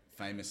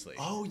 famously.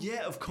 Oh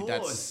yeah, of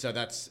course.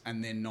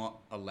 And they're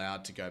not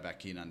allowed to go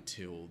back in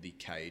until the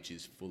cage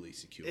is fully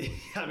secured.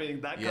 I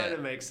mean, that kind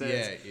of makes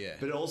sense. Yeah.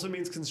 But it also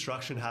means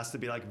construction has to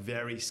be like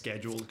very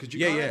scheduled because you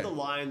can't have the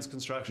lions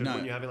construction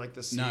when you're having like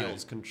the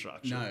seals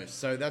construction. No,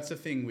 so that's the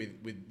thing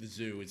with the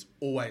zoo. It's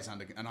always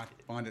under, and I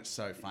find it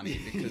so funny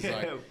because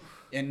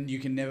and you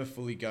can never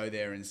fully go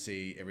there and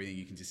see everything.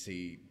 You can just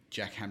see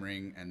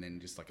jackhammering and then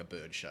just like a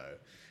bird show.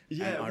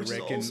 Yeah, which is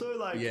also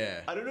like,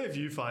 I don't know if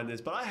you find this,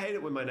 but I hate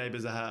it when my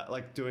neighbours are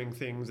like doing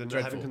things and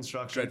having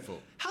construction.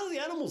 Dreadful. How do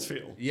the animals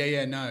feel?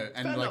 No.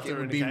 And like it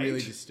would be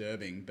really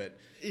disturbing. But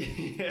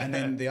and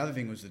then the other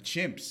thing was the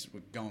chimps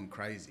were going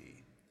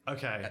crazy.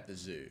 Okay. At the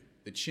zoo.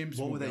 The chimps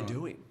What were they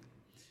doing?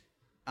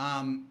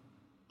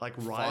 Like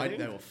riding?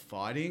 They were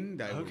fighting.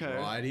 They were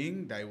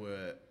riding. They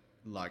were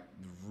like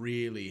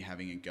really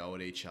having a go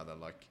at each other,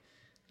 like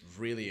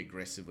really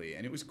aggressively,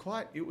 and it was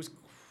quite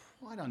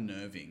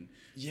unnerving.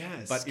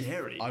 Yeah, but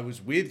scary. If I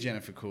was with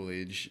Jennifer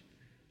Coolidge,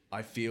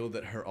 I feel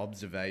that her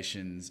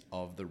observations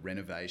of the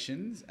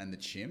renovations and the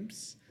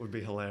chimps would be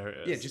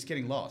hilarious. Yeah, just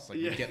getting lost. Like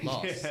we'd get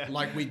lost. Yeah.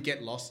 Like we'd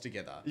get lost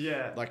together.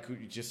 Yeah.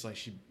 Like just like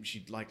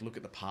she'd like look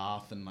at the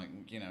path and like,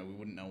 you know, we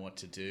wouldn't know what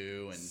to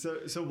do.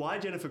 And so why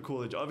Jennifer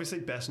Coolidge? Obviously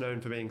best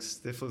known for being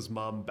Stifler's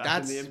mum back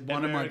that's in the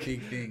one of my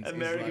big things.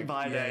 American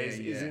Pie days.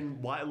 Is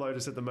in White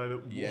Lotus at the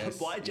moment.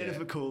 Yes, Why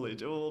Jennifer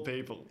Coolidge of all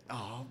people?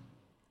 Oh,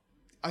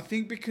 I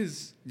think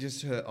because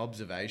just her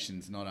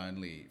observations, not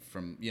only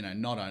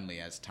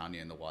as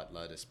Tanya in the White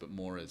Lotus, but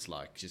more as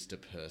like just a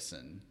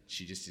person.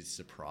 She just is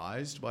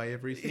surprised by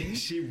everything.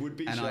 She would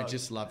be and shocked. I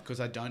just love, because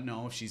I don't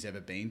know if she's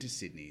ever been to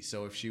Sydney.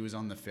 So if she was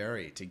on the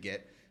ferry to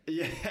get...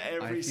 Yeah,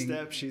 every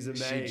step she's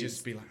amazed. She'd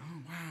just be like,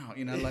 oh, wow.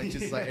 You know, like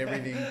just like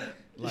everything,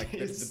 like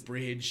the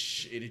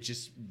bridge, it'd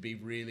just be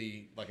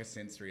really like a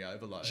sensory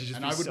overload.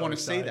 And I would want to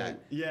see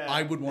that. Yeah.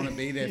 I would want to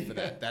be there for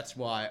that. That's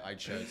why I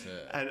chose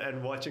her.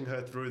 And watching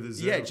her through the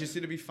zoo. Yeah, just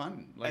it'd be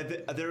fun.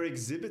 Like, are there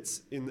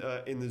exhibits in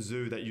the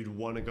zoo that you'd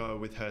want to go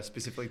with her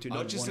specifically to?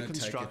 Not just the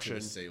construction. Take her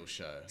to the seal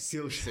show.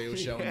 Seal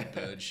show and the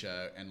bird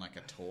show and like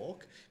a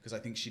talk, because I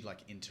think she'd like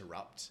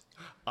interrupt.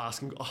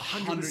 Asking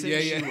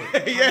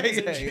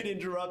 100%. She'd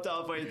interrupt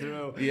halfway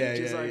through.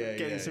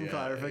 Getting some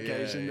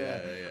clarification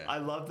there. I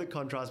love the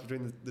contrast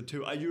between the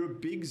two. Are you a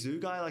big zoo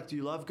guy? Like, do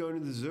you love going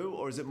to the zoo,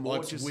 or is it more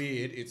it's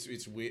weird.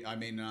 It's weird. I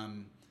mean,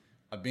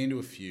 I've been to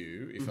a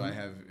few. If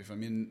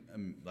I'm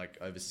in like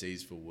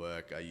overseas for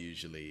work, I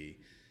usually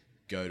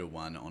go to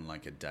one on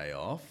like a day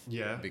off.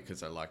 Yeah.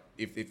 Because I like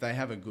if they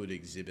have a good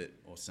exhibit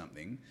or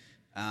something.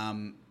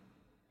 The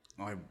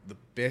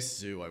best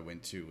zoo I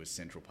went to was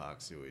Central Park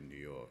Zoo in New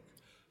York.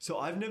 So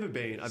I've never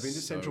been. I've been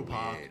to Central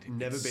Park,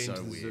 never been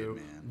to the zoo.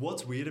 Man.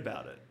 What's weird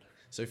about it?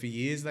 So for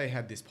years they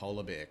had this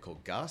polar bear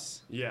called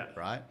Gus. Yeah.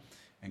 Right?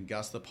 And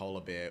Gus the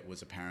polar bear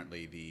was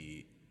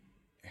apparently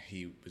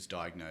he was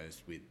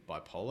diagnosed with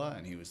bipolar,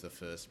 and he was the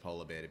first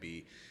polar bear to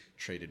be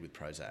treated with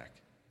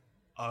Prozac.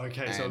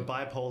 Okay, so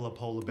bipolar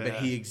polar bear.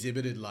 But he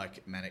exhibited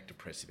like manic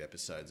depressive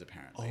episodes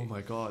apparently. Oh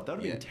my God, that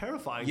would have been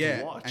terrifying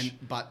to watch.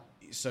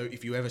 So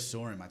if you ever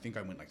saw him, I think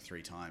I went like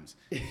 3 times.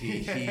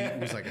 He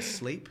was like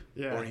asleep,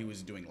 or he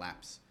was doing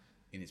laps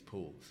in his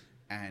pool.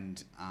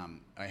 And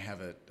I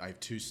have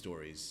 2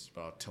 stories,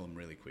 but I'll tell them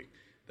really quick.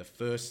 The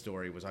first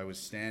story was I was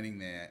standing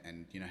there,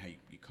 and you know how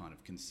you kind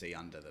of can see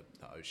under the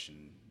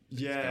ocean.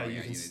 Yeah,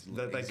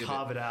 they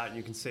carve it out, and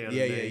you can see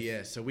underneath.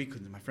 Yeah. So we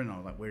couldn't. My friend and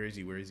I were like, "Where is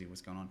he? Where is he?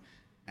 What's going on?"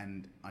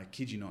 And I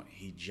kid you not,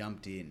 he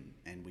jumped in,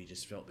 and we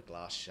just felt the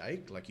glass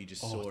shake. Like you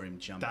just saw him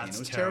jump in. It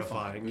was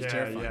terrifying. It was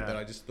terrifying. But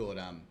I just thought.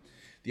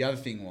 The other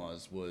thing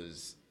was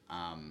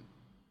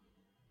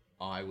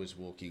I was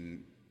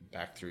walking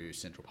back through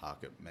Central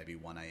Park at maybe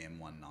 1 a.m.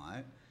 one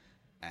night,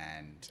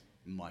 and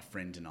my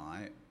friend and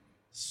I,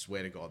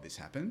 swear to God this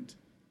happened,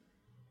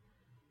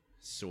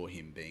 saw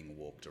him being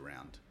walked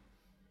around.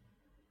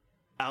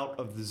 Out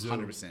of the zoo?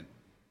 100%.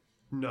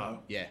 No.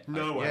 Yeah.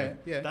 No way.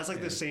 Yeah. That's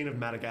like the scene of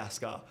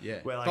Madagascar.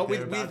 Yeah. Where like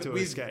they're about to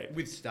escape.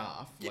 With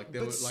staff. Like they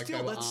but were still,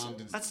 they were armed.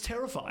 And that's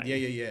terrifying.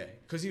 Yeah.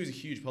 Because he was a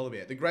huge polar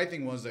bear. The great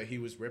thing was that he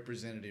was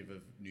representative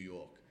of New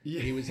York.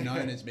 Yeah. He was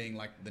known as being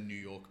like the New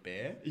York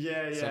bear.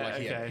 Yeah. So like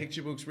he had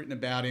picture books written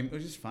about him. It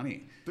was just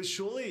funny. But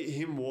surely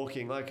him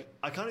walking, like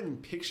I can't even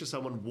picture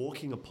someone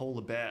walking a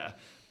polar bear,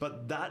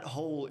 but that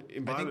whole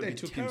environment I think they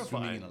took him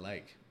swimming in a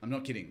lake. I'm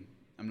not kidding.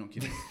 I'm not.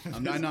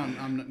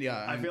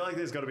 I feel like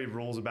there's got to be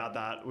rules about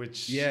that,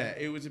 which... Yeah,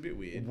 it was a bit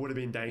weird. Would have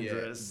been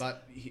dangerous. Yeah,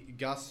 but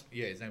Gus,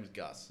 his name was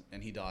Gus,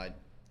 and he died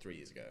 3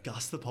 years ago.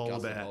 Gus the polar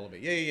bear.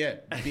 Yeah.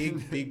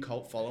 Big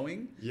cult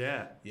following.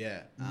 Yeah.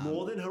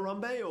 More than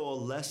Harambe, or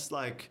less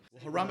like...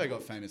 Well, Harambe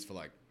got famous for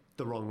like...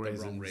 The wrong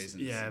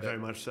reasons. Yeah, very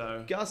much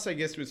so. Gus, I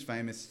guess, was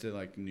famous to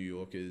like New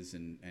Yorkers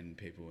and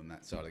people on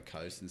that side of the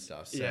coast and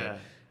stuff. So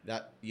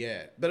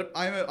But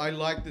I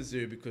like the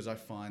zoo because I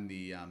find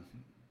the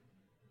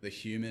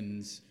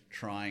humans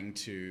trying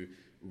to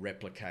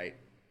replicate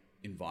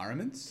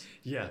environments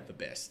the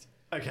best.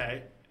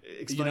 Okay.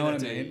 Explain you know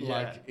that what I mean? Yeah.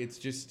 Like, it's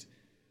just...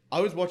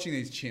 I was watching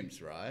these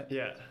chimps, right?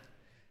 Yeah.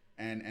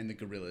 And the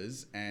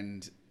gorillas,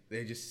 and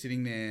they're just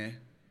sitting there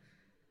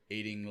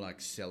eating like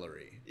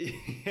celery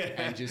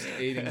and just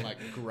eating like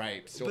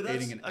grapes or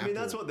eating an apple. I mean,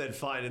 that's what they'd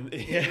find in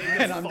the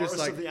and I'm just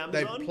like, of the they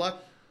Amazon.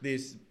 pluck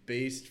this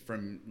beast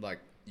from like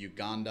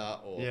Uganda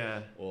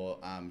or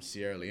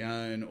Sierra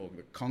Leone or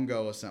the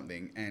Congo or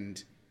something,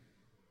 and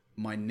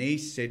my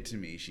niece said to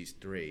me, she's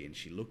 3, and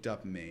she looked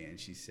up at me and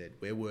she said,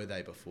 "Where were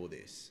they before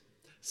this?"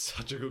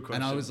 Such a good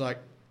question. And I was like,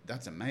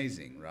 that's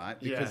amazing, right?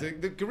 Because the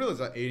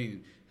gorillas are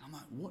eating. I'm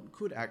like, what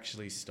could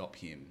actually stop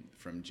him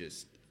from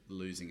just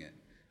losing it?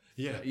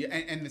 Yeah.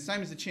 And the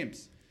same as the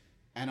chimps.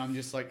 And I'm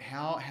just like,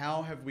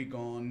 how have we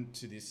gone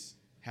to this?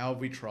 How have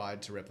we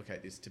tried to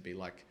replicate this to be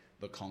like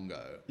the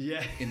Congo.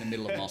 Yeah. In the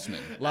middle of Mossman.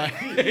 like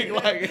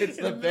it's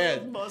the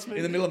best.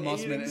 In the middle of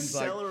Mossman. And it's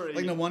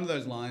like no wonder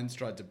those lions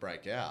tried to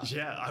break out.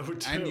 Yeah, I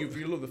would too. And if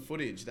you look at the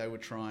footage, they were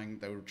trying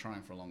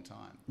for a long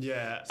time.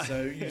 Yeah.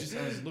 So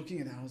I was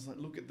looking at that, I was like,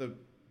 look at the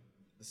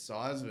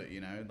size of it,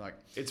 you know, like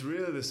it's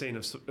really the scene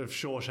of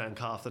Shawshank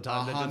half the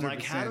time. They're just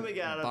like, how do we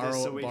get out of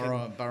this so we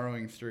can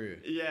burrowing through?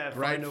 Yeah,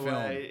 great find a film.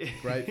 way.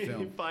 Great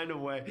film. Find a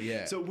way.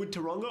 Yeah. So would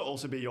Taronga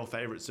also be your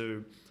favourite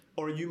zoo?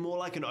 Or are you more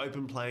like an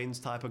open plains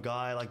type of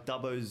guy, like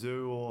Dubbo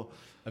Zoo or...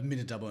 I've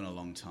been to Dubbo in a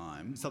long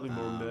time. Something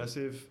more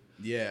immersive?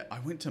 Yeah, I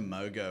went to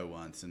Mogo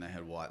once and they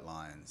had white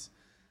lions.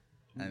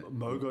 And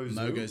Mogo Zoo?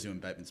 Mogo Zoo in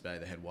Batemans Bay,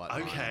 they had white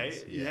lions.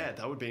 Okay, yeah,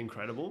 that would be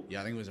incredible.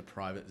 Yeah, I think it was a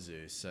private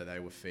zoo, so they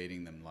were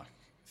feeding them like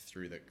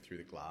through the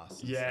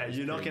glass. Yeah, so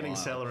you're not getting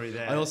wild. celery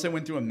there. I also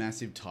went through a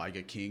massive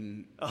Tiger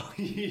King. Oh,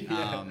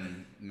 yeah.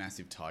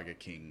 Massive Tiger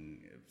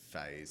King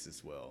phase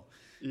as well.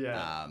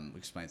 Yeah. Which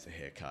explains the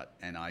haircut.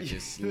 And I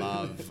just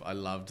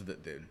loved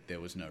that there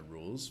was no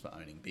rules for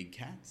owning big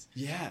cats.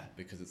 Yeah.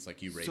 Because it's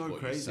like you reap So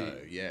what crazy. you sow.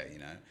 Yeah, you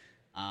know.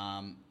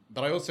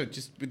 But I also,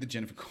 just with the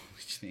Jennifer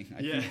Coolidge thing,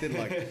 I think that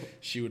like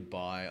she would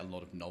buy a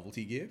lot of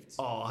novelty gifts.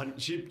 Oh,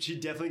 she'd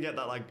definitely get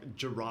that like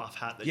giraffe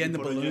hat that Yeah, you and the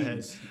put on your head.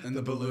 balloons. And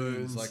the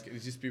balloons. Like,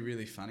 it'd just be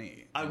really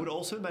funny. I would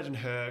also imagine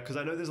her, because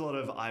I know there's a lot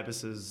of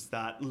ibises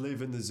that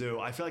live in the zoo.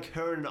 I feel like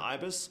her and an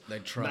ibis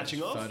They'd try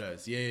matching off.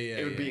 photos. Yeah.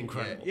 It would be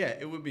incredible. Yeah,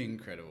 it would be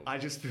incredible. I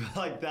just feel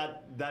like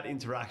that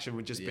interaction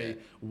would just be,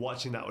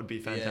 watching that would be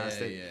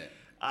fantastic. Yeah.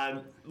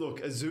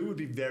 Look, a zoo would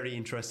be very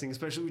interesting,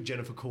 especially with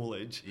Jennifer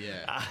Coolidge.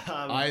 Yeah.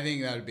 I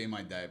think that would be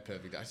my day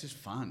perfect. That's just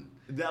fun.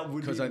 That would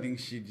Because I think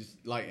she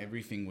just, like,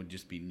 everything would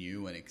just be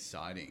new and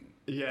exciting.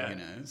 Yeah. You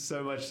know?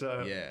 So much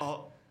so. Yeah.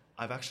 Oh,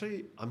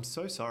 I'm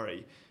so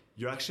sorry.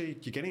 You're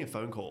getting a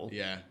phone call.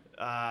 Yeah.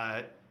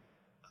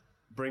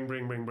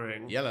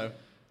 Bring. Yellow.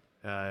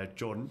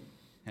 Jordan.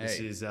 Hey. This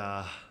is,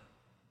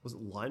 was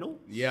it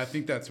Lionel? Yeah, I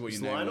think that's what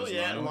your name Lionel? was.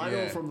 Yeah,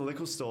 Lionel from the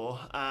liquor store.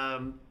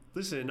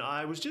 Listen,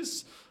 I'm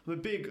a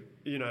big,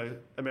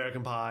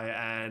 American Pie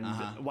and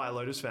White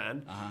Lotus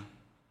fan.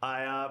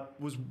 I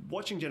was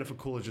watching Jennifer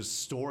Coolidge's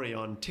story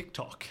on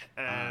TikTok,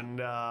 and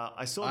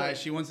I saw that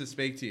she wants to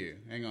speak to you.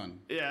 Hang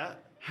on. Yeah.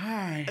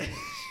 Hi.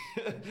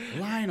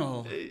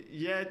 Lionel.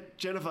 Yeah,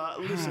 Jennifer,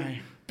 listen,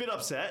 Hi. bit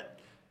upset.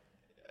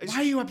 Why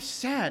are you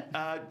upset?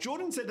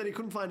 Jordan said that he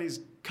couldn't find his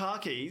car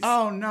keys.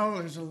 Oh, no,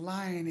 there's a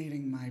lion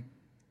eating my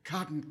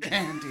cotton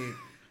candy.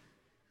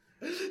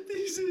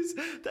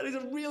 That is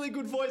a really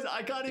good voice.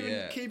 I can't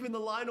even keep in the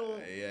Lionel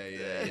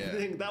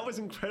thing. That was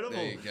incredible.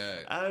 There you go.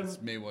 It's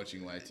me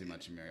watching way too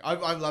much American.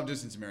 I've loved her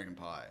since American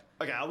Pie.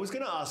 Okay, I was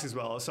going to ask as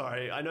well.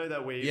 Sorry, I know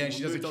that we and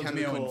she does a moved on to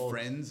cameo the call. in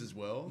Friends as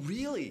well.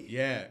 Really?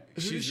 Yeah,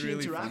 Who she's does she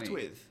really interact funny.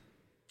 with?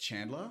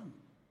 Chandler.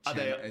 Are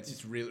they? It's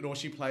just really, or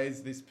she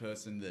plays this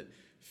person that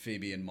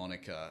Phoebe and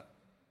Monica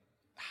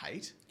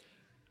hate.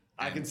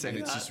 I can see that.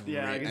 It's just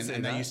I can see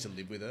and that. they used to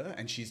live with her,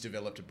 and she's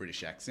developed a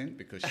British accent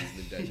because she's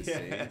lived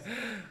overseas.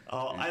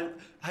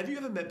 Have you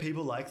ever met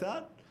people like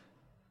that?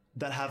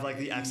 That have like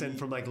the accent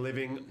from like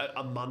living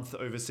a month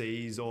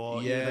overseas,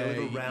 or they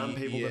live around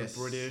people that are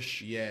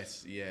British.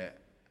 Yes,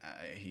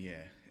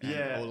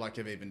 or like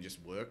have even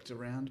just worked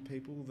around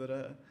people that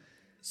are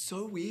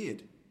so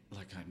weird.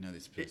 Like I know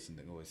this person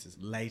that always says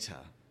later.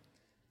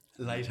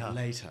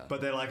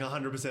 But they're like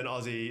 100%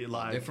 Aussie.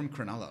 Like they're from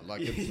Cronulla.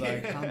 Like it's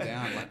like calm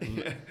down.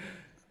 Like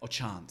or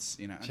chance,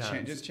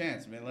 just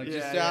chance, man. Like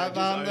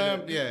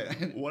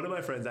One of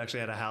my friends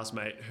actually had a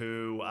housemate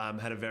who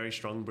had a very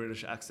strong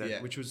British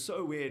accent, which was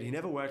so weird. He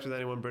never worked with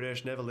anyone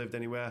British, never lived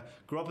anywhere,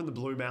 grew up in the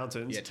Blue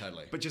Mountains. Yeah,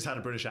 totally. But just had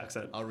a British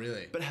accent. Oh,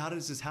 really? But how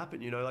does this happen?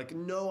 Like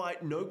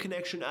no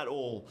connection at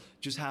all.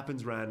 Just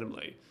happens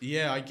randomly.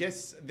 Yeah, I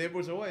guess there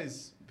was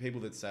always people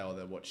that say,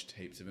 they watched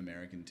heaps of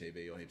American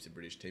TV or heaps of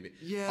British TV.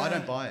 Yeah. I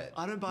don't buy it.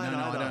 I don't buy it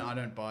either. I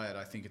don't buy it.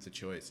 I think it's a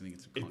choice. I think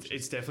it's a conscious.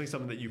 It's definitely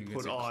something that you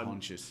put on. It's a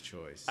conscious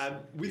choice.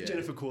 With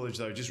Jennifer Coolidge,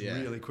 though, just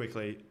really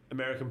quickly,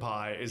 American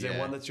Pie, is there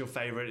one that's your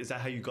favorite? Is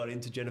that how you got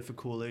into Jennifer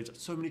Coolidge?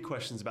 So many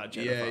questions about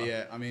Jennifer.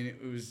 Yeah. I mean,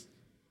 it was...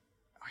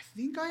 I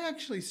think I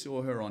actually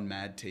saw her on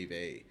Mad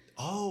TV.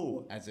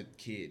 Oh. As a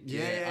kid.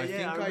 I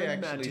think I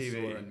actually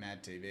saw her on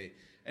Mad TV.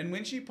 And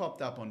when she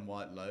popped up on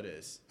White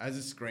Lotus, as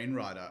a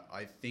screenwriter,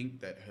 I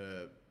think that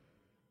her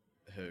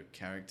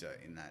character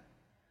in that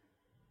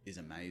is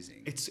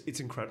amazing. It's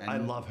incredible. And I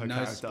love her no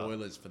character. No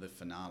spoilers for the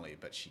finale,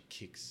 but she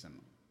kicks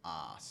some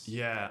ass.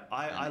 Yeah,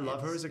 I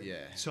love her as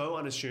so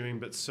unassuming,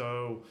 but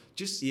so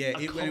just a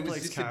complex it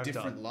was just character. a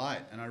different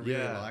light, and I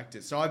really liked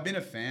it. So I've been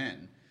a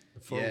fan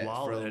for a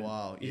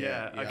while.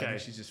 Yeah, I think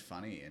she's just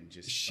funny and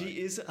just.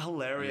 She is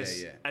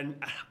hilarious. And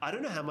I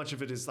don't know how much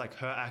of it is like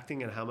her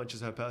acting and how much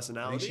is her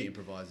personality. I think she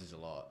improvises a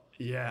lot.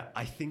 Yeah,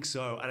 I think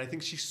so. And I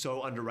think she's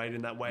so underrated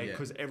in that way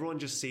because everyone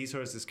just sees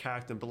her as this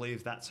character and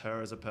believes that's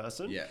her as a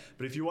person. Yeah.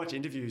 But if you watch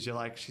interviews, you're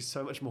like, she's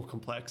so much more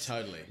complex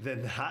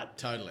than that.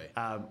 Totally.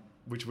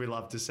 Which we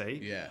love to see.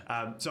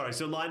 Yeah. Sorry,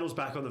 so Lionel's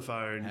back on the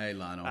phone. Hey,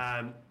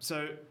 Lionel.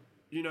 So,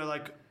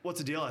 like, what's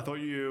the deal? I thought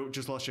you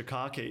just lost your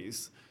car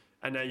keys.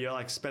 and now you're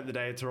like spent the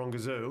day at Taronga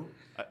Zoo.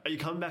 Are you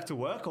coming back to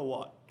work or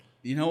what?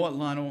 You know what,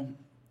 Lionel?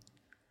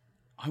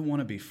 I want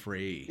to be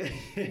free.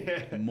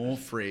 More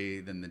free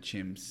than the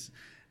chimps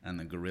and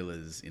the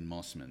gorillas in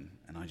Mossman.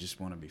 And I just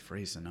want to be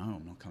free. So no,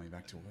 I'm not coming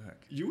back to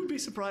work. You would be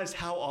surprised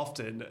how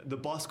often the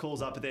boss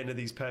calls up at the end of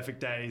these perfect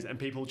days and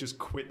people just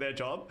quit their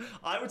job.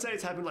 I would say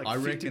it's happened like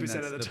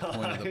 50% of the time.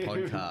 Point of the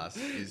podcast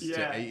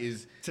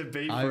is to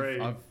be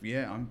free.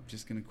 I'm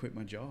just going to quit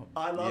my job.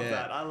 I love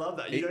that. I love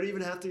that. You don't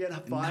even have to get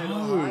fired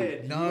or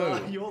hired.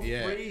 No. You're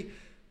free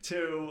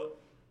to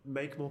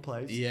make more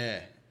plays.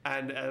 Yeah.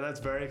 And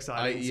that's very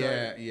exciting.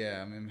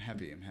 I'm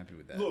happy. I'm happy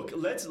with that. Look,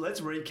 let's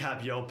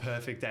recap your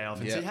perfect day off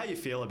and see how you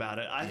feel about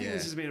it. I think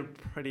this has been a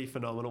pretty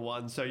phenomenal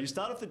one. So you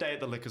start off the day at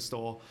the liquor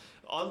store,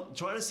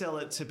 trying to sell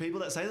it to people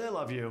that say they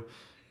love you,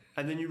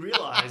 and then you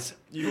realise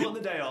you want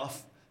the day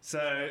off.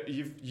 So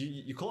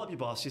you call up your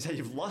boss. You say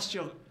you lost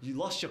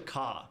your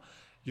car.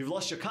 You've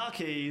lost your car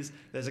keys.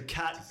 There's a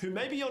cat who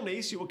may be your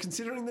niece. You were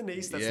considering the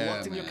niece that's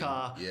locked in your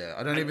car. Yeah,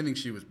 I don't even think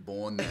she was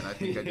born then. I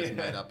think I just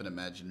made up an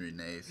imaginary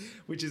niece.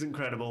 Which is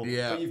incredible.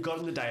 Yeah. But you've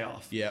gotten the day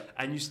off. Yeah.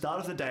 And you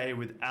start off the day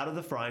with Out of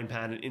the Frying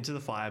Pan and Into the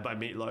Fire by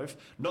Meatloaf.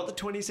 Not the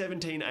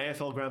 2017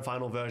 AFL Grand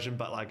Final version,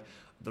 but like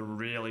the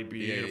really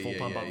beautiful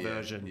pump-up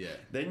version. Yeah.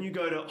 Then you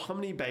go to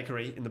Hominy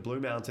Bakery in the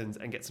Blue Mountains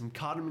and get some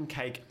cardamom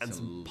cake and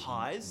some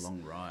pies.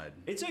 Long ride.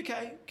 It's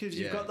okay, because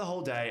you've got the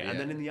whole day. And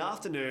then in the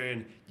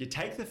afternoon, you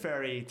take the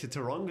ferry to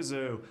Taronga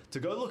Zoo to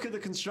go look at the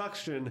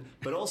construction,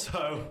 but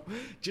also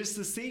just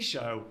the sea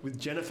show with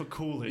Jennifer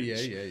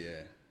Coolidge.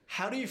 Yeah.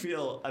 How do you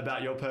feel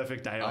about your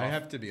perfect day off? I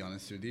have to be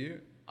honest with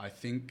you. I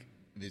think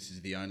this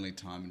is the only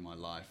time in my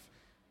life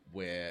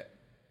where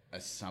a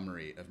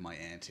summary of my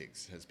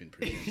antics has been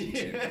presented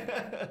to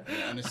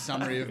me, and a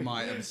summary of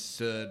my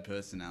absurd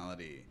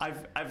personality.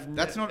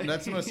 That's not a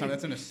summary.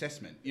 That's an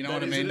assessment. You know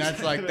what I mean?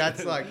 That's like,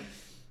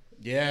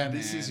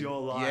 this is your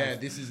life. Yeah,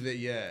 this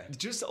is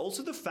Just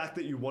also the fact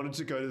that you wanted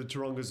to go to the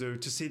Taronga Zoo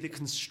to see the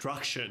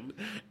construction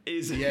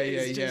is Well,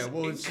 it's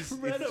incredible. It's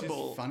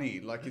just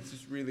funny. Like, it's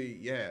just really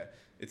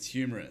it's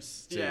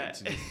humorous to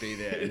just be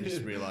there and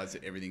just realize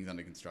that everything's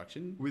under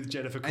construction with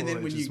Jennifer Coolidge. And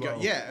then when you go,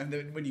 and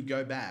then when you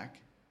go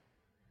back,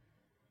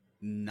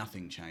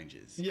 nothing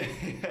changes. Yeah,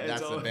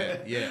 that's the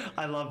bet. Yeah,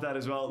 I love that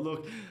as well.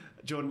 Look,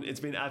 Jordan, it's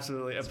been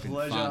absolutely a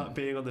pleasure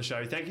being on the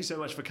show. Thank you so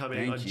much for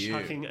coming on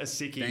Chucking a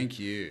Sickie. Thank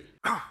you.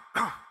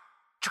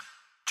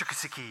 Chuck a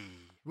Sickie.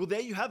 Well, there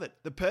you have it.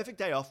 The perfect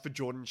day off for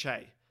Jordan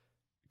Shea.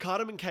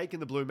 Cardamom cake in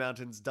the Blue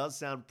Mountains does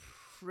sound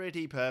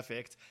pretty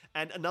perfect.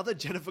 And another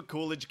Jennifer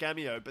Coolidge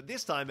cameo, but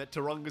this time at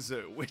Taronga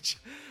Zoo, which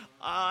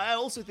I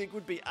also think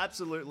would be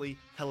absolutely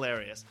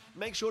hilarious.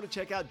 Make sure to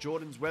check out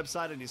Jordan's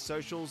website and his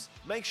socials.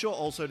 Make sure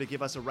also to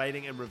give us a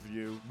rating and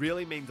review.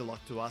 Really means a lot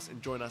to us.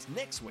 And join us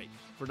next week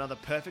for another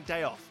perfect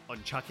day off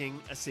on Chucking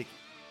a Sickie.